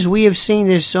 Bernays, we have seen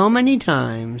this so many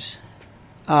times.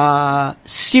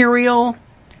 Cereal,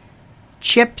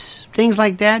 chips, things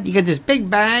like that. You get this big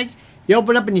bag. You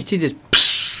open up and you see this,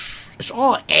 it's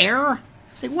all air.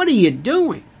 It's like, what are you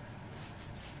doing?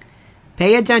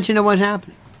 Pay attention to what's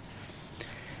happening.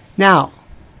 Now,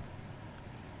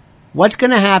 what's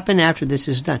going to happen after this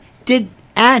is done?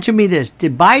 Answer me this.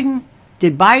 Did Biden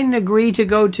agree to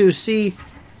go to see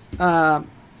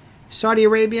Saudi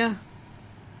Arabia?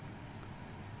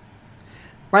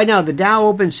 Right now, the Dow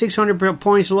opened 600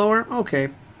 points lower. Okay.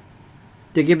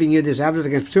 They're giving you this after the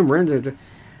consumer index.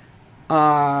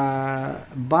 Biden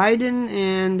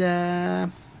and...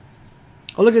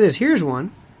 oh, look at this. Here's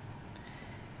one.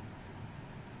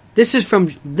 This is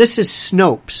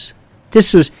Snopes.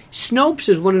 Snopes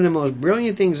is one of the most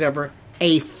brilliant things ever.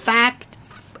 A fact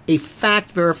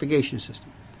verification system.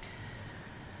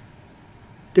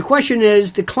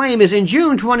 The claim is in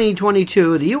June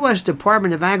 2022, the U.S.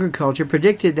 Department of Agriculture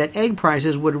predicted that egg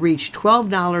prices would reach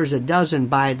 $12 a dozen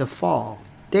by the fall.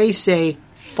 They say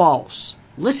false.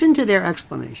 Listen to their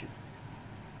explanation.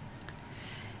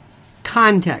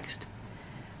 Context.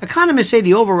 Economists say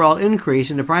the overall increase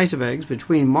in the price of eggs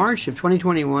between March of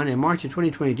 2021 and March of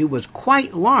 2022 was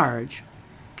quite large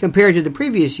compared to the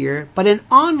previous year, but an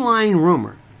online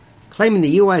rumor claiming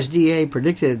the USDA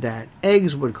predicted that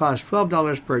eggs would cost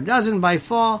 $12 per dozen by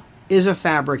fall is a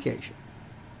fabrication.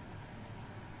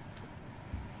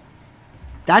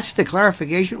 That's the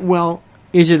clarification. Well,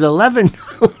 is it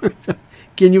 $11?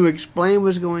 Can you explain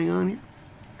what's going on here?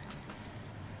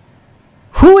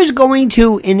 Who is going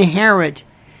to inherit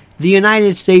the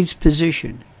United States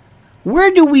position?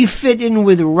 Where do we fit in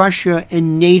with Russia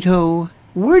and NATO?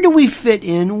 Where do we fit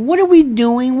in? What are we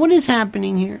doing? What is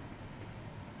happening here?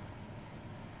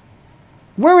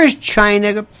 Where is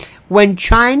China? When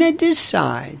China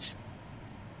decides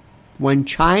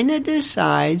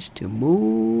to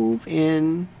move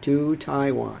into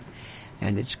Taiwan,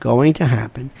 and it's going to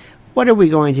happen, what are we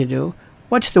going to do?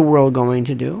 What's the world going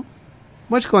to do?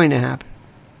 What's going to happen?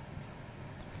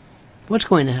 What's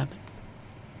going to happen?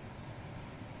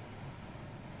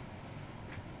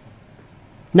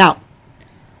 Now,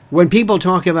 when people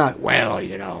talk about, well,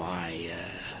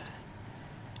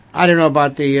 I don't know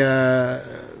about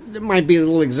it might be a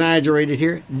little exaggerated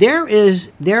here. There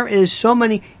is so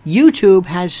many. YouTube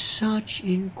has such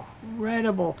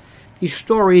incredible these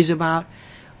stories about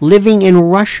living in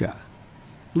Russia.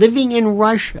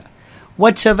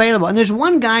 What's available. And there's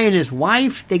one guy and his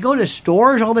wife, they go to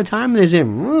stores all the time and they say,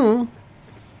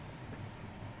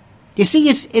 You see,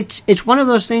 it's one of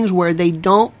those things where they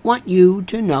don't want you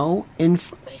to know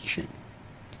information.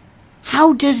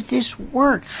 How does this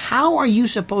work? How are you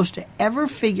supposed to ever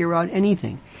figure out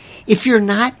anything if you're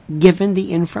not given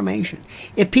the information?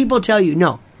 If people tell you,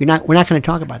 no, we're not going to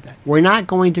talk about that. We're not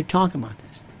going to talk about this.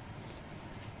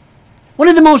 One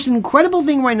of the most incredible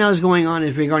things right now is going on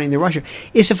is regarding the Russia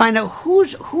is to find out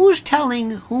who's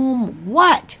telling whom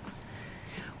what.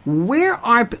 Where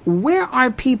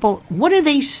are people? What are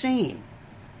they saying?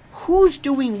 Who's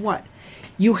doing what?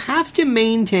 You have to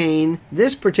maintain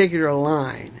this particular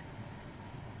line.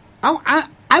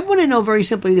 I want to know very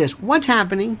simply this. What's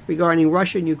happening regarding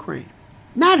Russia and Ukraine?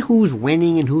 Not who's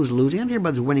winning and who's losing. I don't care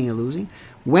about who's winning and losing.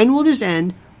 When will this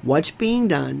end? What's being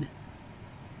done?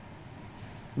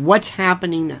 What's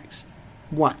happening next?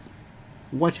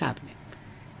 What's happening?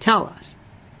 Tell us.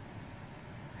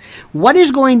 What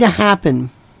is going to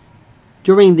happen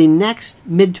during the next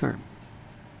midterm?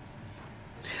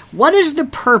 What is the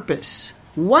purpose?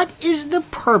 What is the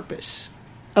purpose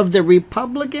of the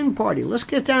Republican Party? Let's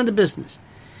get down to business.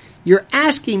 You're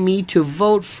asking me to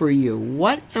vote for you.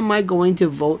 What am I going to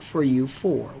vote for you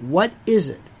for? What is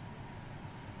it?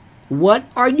 What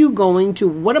are you going to,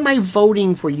 what am I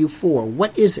voting for you for?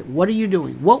 What is it? What are you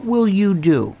doing? What will you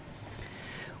do?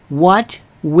 What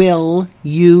will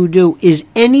you do? Is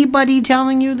anybody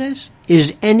telling you this?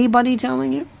 Is anybody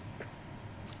telling you?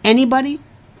 Anybody?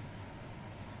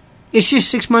 It's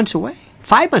just 6 months away.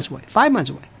 5 months away. 5 months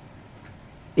away.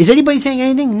 Is anybody saying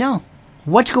anything? No.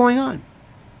 What's going on?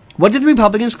 What did the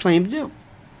Republicans claim to do?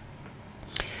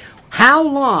 How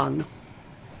long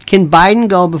can Biden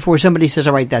go before somebody says,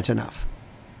 all right, that's enough?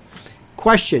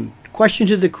 Question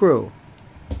to the crew.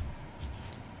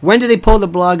 When do they pull the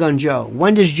plug on Joe?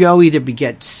 When does Joe either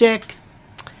get sick,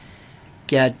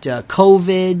 get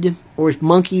COVID, or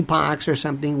monkeypox or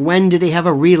something? When do they have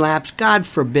a relapse, God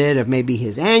forbid, of maybe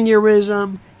his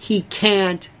aneurysm? He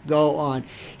can't go on.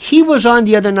 He was on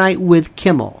the other night with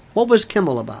Kimmel. What was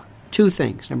Kimmel about? Two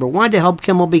things. Number one, to help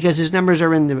Kimmel because his numbers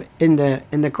are in the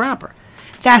crapper.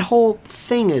 That whole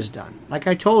thing is done, like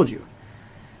I told you.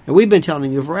 And we've been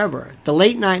telling you forever. The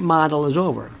late night model is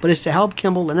over. But it's to help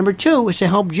Kimmel. And number two, it's to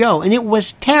help Joe. And it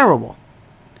was terrible.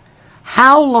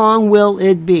 How long will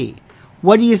it be?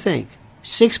 What do you think?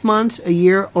 6 months, a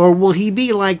year, or will he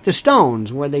be like the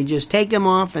Stones, where they just take him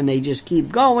off and they just keep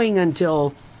going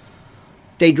until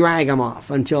they drag him off,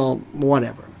 until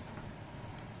whatever?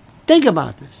 Think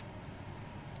about this.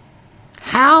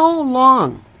 How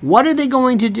long? What are they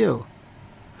going to do?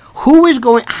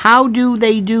 How do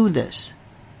they do this?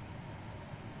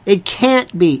 It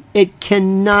cannot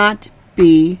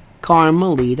be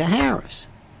Carmelita Harris.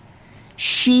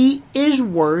 She is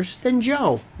worse than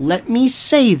Joe. Let me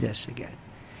say this again.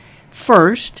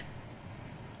 First,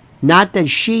 not that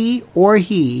she or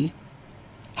he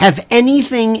have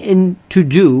anything to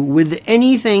do with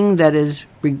anything that is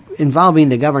involving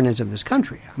the governance of this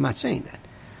country. I'm not saying that.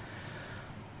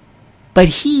 But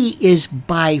he is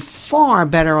by far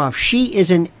better off. She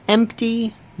is an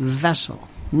empty vessel.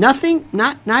 Nothing,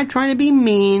 not trying to be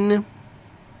mean.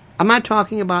 I'm not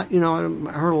talking about,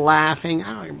 her laughing.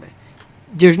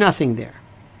 There's nothing there.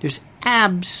 There's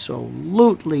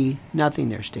absolutely nothing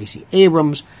there, Stacey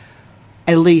Abrams.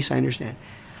 At least I understand.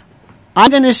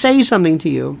 I'm going to say something to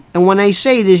you, and when I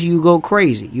say this, you go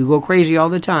crazy. You go crazy all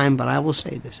the time, but I will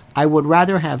say this. I would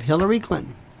rather have Hillary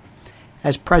Clinton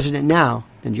as president now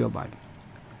than Joe Biden.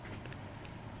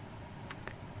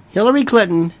 Hillary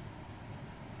Clinton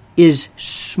is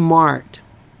smart.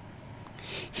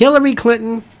 Hillary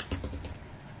Clinton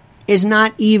is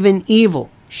not even evil.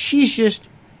 She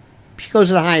goes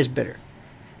to the highest bidder.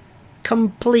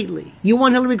 Completely. You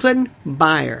want Hillary Clinton?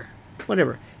 Buy her.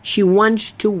 Whatever. She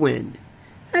wants to win.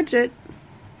 That's it.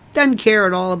 Doesn't care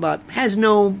at all about, has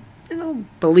no,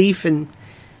 belief in.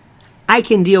 I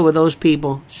can deal with those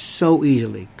people so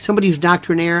easily. Somebody who's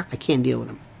doctrinaire, I can't deal with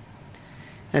them.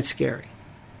 That's scary.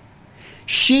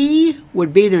 She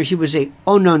would be there and she would say,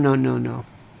 oh, no.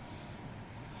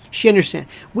 She understands.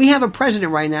 We have a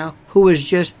president right now who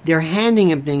is they're handing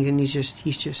him things and he's just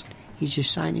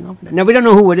signing off. Now, we don't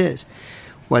know who it is.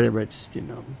 Whether it's,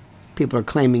 people are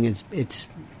claiming it's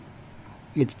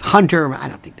Hunter. I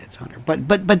don't think that's Hunter. But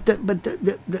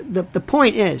the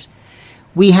point is,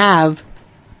 we have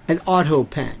an auto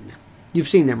pen. You've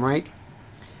seen them, right?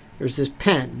 There's this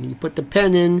pen. You put the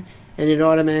pen in and it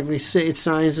automatically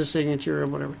signs the signature or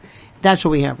whatever. That's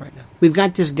what we have right now. We've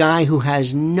got this guy who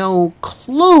has no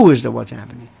clue as to what's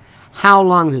happening. How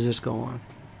long does this go on?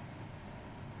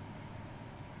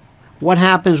 What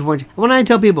happens when I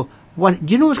tell people, do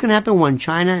you know what's going to happen when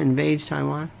China invades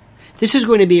Taiwan? This is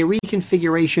going to be a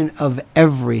reconfiguration of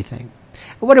everything.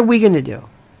 What are we going to do?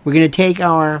 We're going to take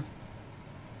our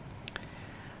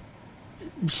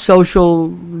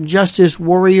social justice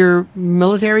warrior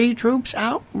military troops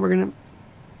out? We're going to...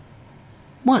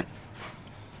 What?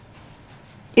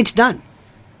 It's done.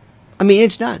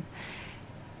 It's done.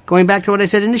 Going back to what I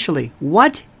said initially,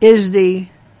 what is the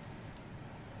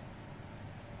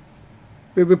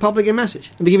Republican message?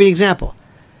 Let me give you an example.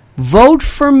 Vote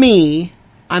for me,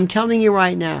 I'm telling you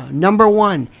right now. Number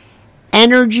one,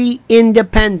 energy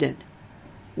independent.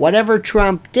 Whatever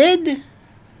Trump did,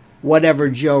 whatever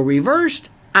Joe reversed,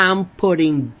 I'm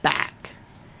putting back.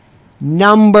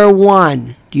 Number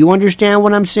one. Do you understand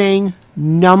what I'm saying?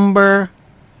 Number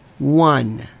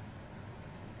one.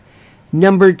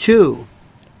 Number two,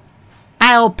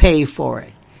 I'll pay for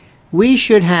it. We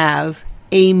should have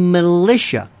a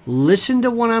militia. Listen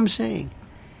to what I'm saying.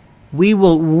 We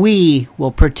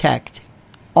will protect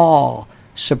all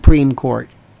Supreme Court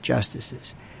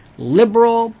justices.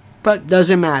 Liberal, but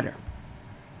doesn't matter.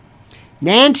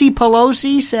 Nancy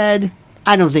Pelosi said,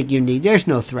 I don't think there's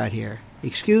no threat here.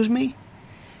 Excuse me?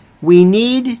 We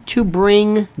need to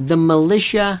bring the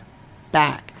militia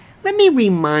back. Let me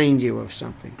remind you of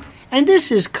something. And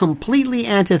this is completely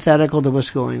antithetical to what's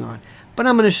going on. But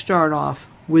I'm going to start off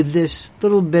with this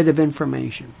little bit of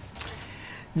information.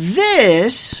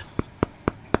 This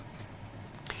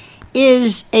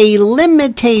is a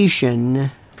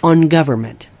limitation on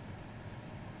government.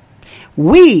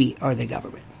 We are the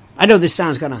government. I know this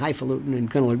sounds kind of highfalutin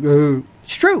and kind of like,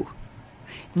 it's true.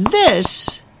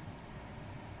 This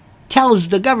tells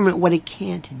the government what it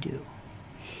can't do.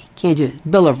 Can't do it.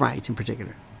 Bill of Rights in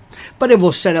particular. But it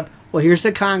will set up, here's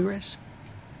the Congress.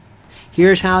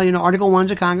 Here's how, Article 1 is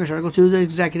the Congress, Article 2 is the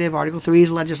executive, Article 3 is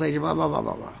the legislature, blah, blah, blah,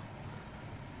 blah, blah.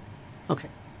 Okay.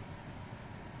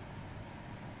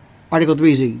 Article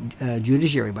 3 is the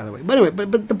judiciary, by the way. But anyway,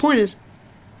 but the point is,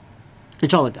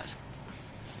 it's all it does.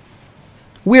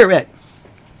 We're it.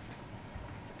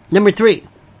 Number 3,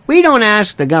 we don't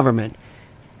ask the government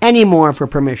anymore for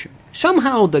permission.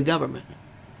 Somehow the government,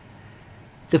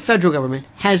 the federal government,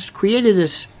 has created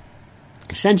this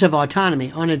sense of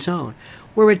autonomy on its own,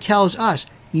 where it tells us,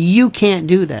 You can't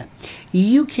do that.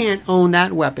 You can't own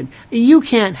that weapon. You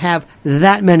can't have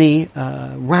that many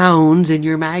rounds in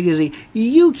your magazine.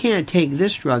 You can't take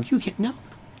this drug. You can't. No.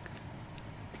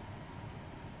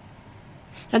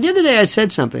 Now, the other day I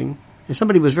said something, and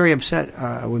somebody was very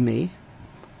upset with me.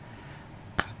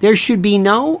 There should be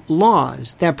no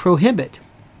laws that prohibit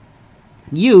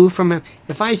you from...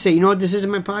 If I say, you know what this is in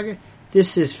my pocket?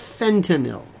 This is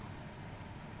fentanyl.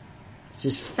 This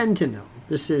is fentanyl.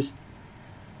 This is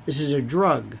a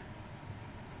drug.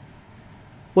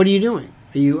 What are you doing?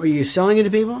 Are you selling it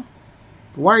to people?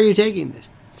 Why are you taking this?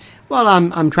 Well,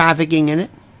 I'm trafficking in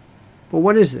it. Well,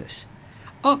 what is this?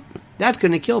 Oh, that's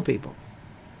going to kill people.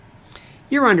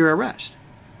 You're under arrest.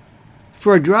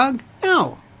 For a drug?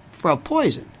 No. For a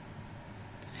poison.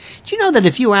 Do you know that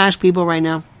if you ask people right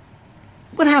now,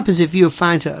 what happens if you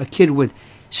find a kid with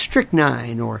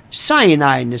strychnine or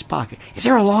cyanide in his pocket? Is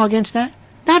there a law against that?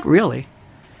 Not really.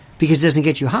 Because it doesn't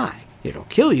get you high. It'll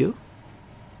kill you.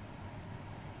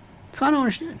 So I don't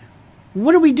understand.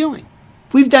 What are we doing?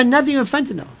 We've done nothing with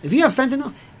fentanyl. If you have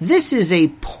fentanyl, this is a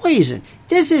poison.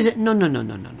 This isn't... No.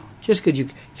 Just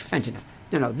because fentanyl.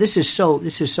 No. This is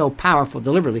so powerful,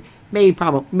 deliberately made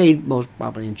most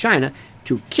probably in China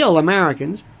to kill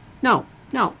Americans. No.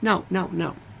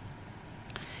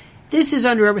 This is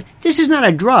not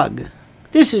a drug.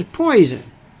 This is poison.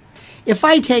 If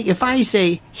I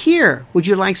say, here, would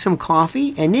you like some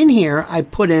coffee? And in here I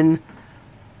put in,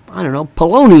 I don't know,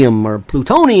 polonium or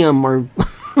plutonium or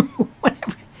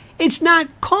whatever. It's not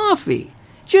coffee.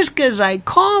 Just because I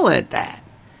call it that.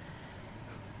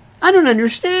 I don't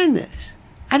understand this.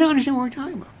 I don't understand what we're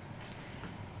talking about.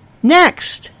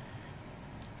 Next,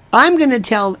 I'm going to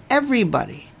tell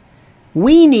everybody,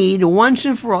 we need once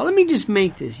and for all, let me just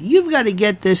make this. You've got to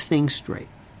get this thing straight.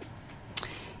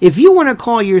 If you want to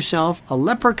call yourself a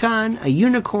leprechaun, a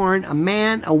unicorn, a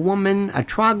man, a woman, a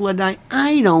troglodyte,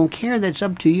 I don't care. That's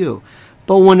up to you.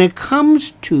 But when it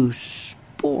comes to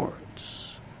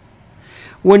sports,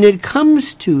 when it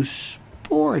comes to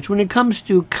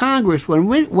Congress,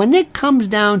 when it comes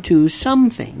down to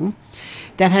something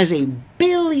that has a $1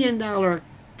 billion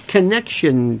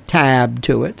connection tab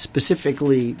to it,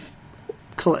 specifically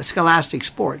scholastic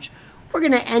sports, we're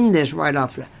going to end this right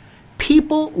off the...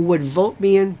 People would vote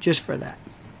me in just for that.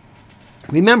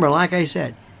 Remember, like I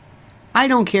said, I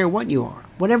don't care what you are,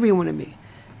 whatever you want to be.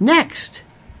 Next,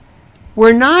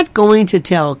 we're not going to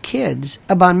tell kids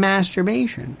about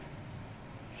masturbation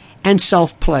and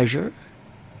self-pleasure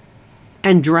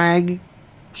and drag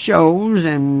shows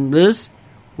and this.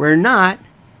 We're not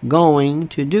going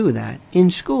to do that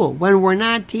in school when we're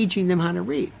not teaching them how to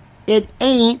read. It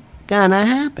ain't gonna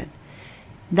happen.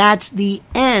 That's the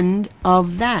end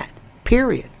of that.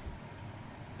 Period.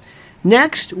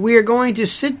 Next, we are going to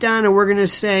sit down and we're going to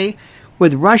say,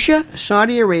 with Russia,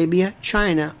 Saudi Arabia,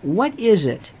 China, what is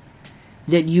it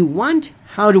that you want?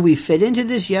 How do we fit into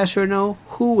this? Yes or no?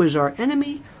 Who is our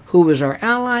enemy? Who is our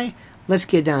ally? Let's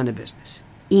get down to business.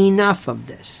 Enough of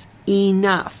this.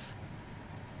 Enough.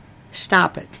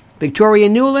 Stop it. Victoria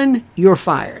Nuland, you're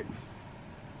fired.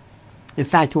 In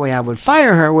fact, the way I would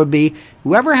fire her would be,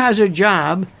 whoever has a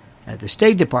job at the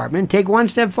State Department, take one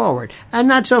step forward. And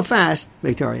not so fast,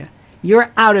 Victoria.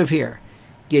 You're out of here.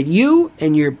 Get you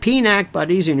and your PNAC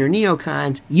buddies and your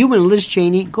neocons, you and Liz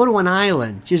Cheney, go to an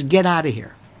island. Just get out of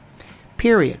here.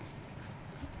 Period.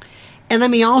 And let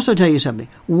me also tell you something.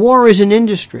 War is an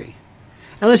industry.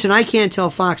 And listen, I can't tell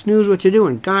Fox News what to do,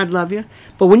 and God love you.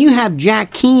 But when you have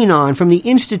Jack Keane on from the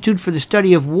Institute for the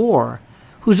Study of War,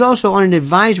 who's also on an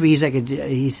advisory,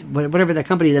 he's whatever the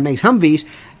company that makes Humvees.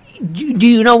 Do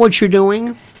you know what you're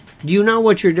doing? Do you know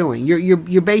what you're doing?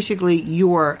 You're basically,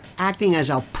 you are acting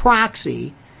as a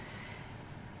proxy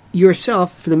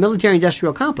yourself for the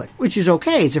military-industrial complex, which is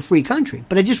okay. It's a free country.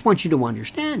 But I just want you to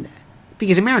understand that.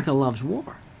 Because America loves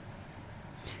war.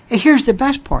 And here's the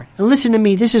best part. And listen to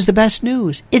me, this is the best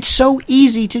news. It's so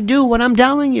easy to do what I'm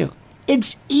telling you.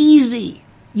 It's easy.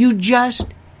 You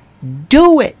just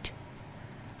do it.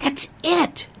 That's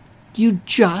it. You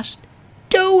just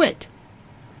do it.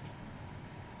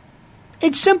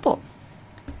 It's simple.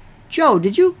 Joe,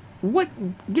 did you... What...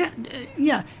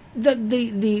 Yeah.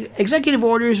 The executive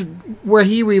orders where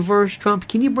he reversed Trump,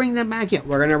 can you bring them back? Yeah,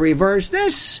 we're going to reverse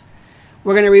this.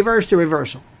 We're going to reverse the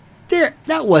reversal.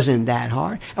 That wasn't that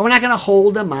hard. And we're not going to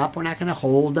hold them up. We're not going to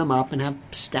hold them up and have...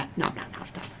 stop it.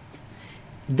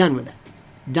 Done with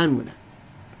that.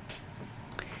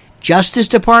 Justice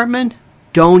Department,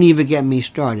 don't even get me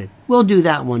started. We'll do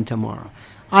that one tomorrow.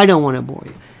 I don't want to bore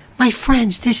you. My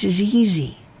friends, this is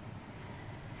easy.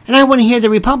 And I want to hear the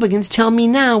Republicans tell me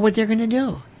now what they're going to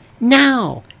do.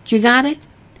 Now. You got it?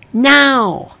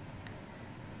 Now.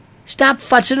 Stop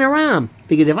futzing around.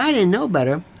 Because if I didn't know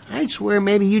better, I'd swear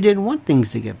maybe you didn't want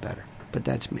things to get better. But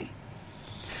that's me.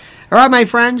 All right, my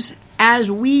friends,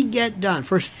 as we get done,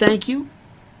 first, thank you.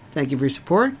 Thank you for your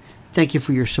support. Thank you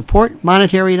for your support,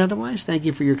 monetary and otherwise. Thank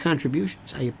you for your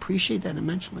contributions. I appreciate that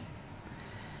immensely.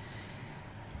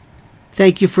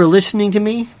 Thank you for listening to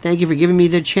me. Thank you for giving me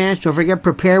the chance. Don't forget,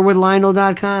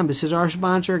 preparewithlionel.com. This is our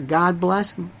sponsor. God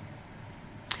bless him.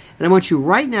 And I want you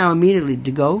right now immediately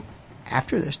to go,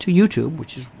 after this, to YouTube,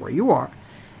 which is where you are,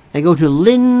 and go to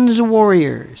Lynn's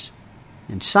Warriors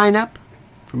and sign up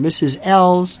for Mrs.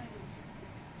 L's,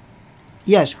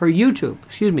 her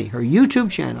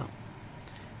YouTube channel.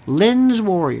 Lynn's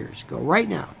Warriors. Go right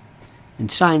now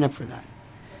and sign up for that.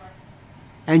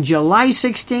 And July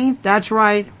 16th, that's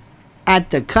right, at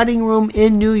the Cutting Room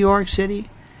in New York City,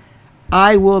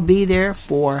 I will be there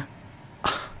for...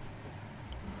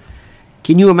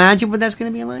 Can you imagine what that's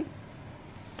going to be like?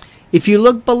 If you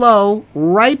look below,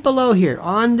 right below here,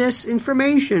 on this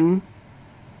information,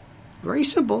 very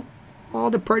simple,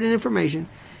 all the pertinent information,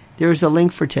 there's the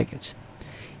link for tickets.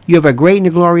 You have a great and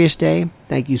a glorious day.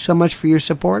 Thank you so much for your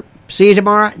support. See you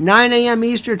tomorrow, 9 a.m.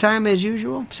 Eastern time as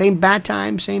usual. Same bad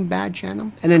time, same bad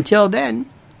channel. And until then,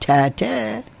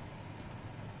 ta-ta.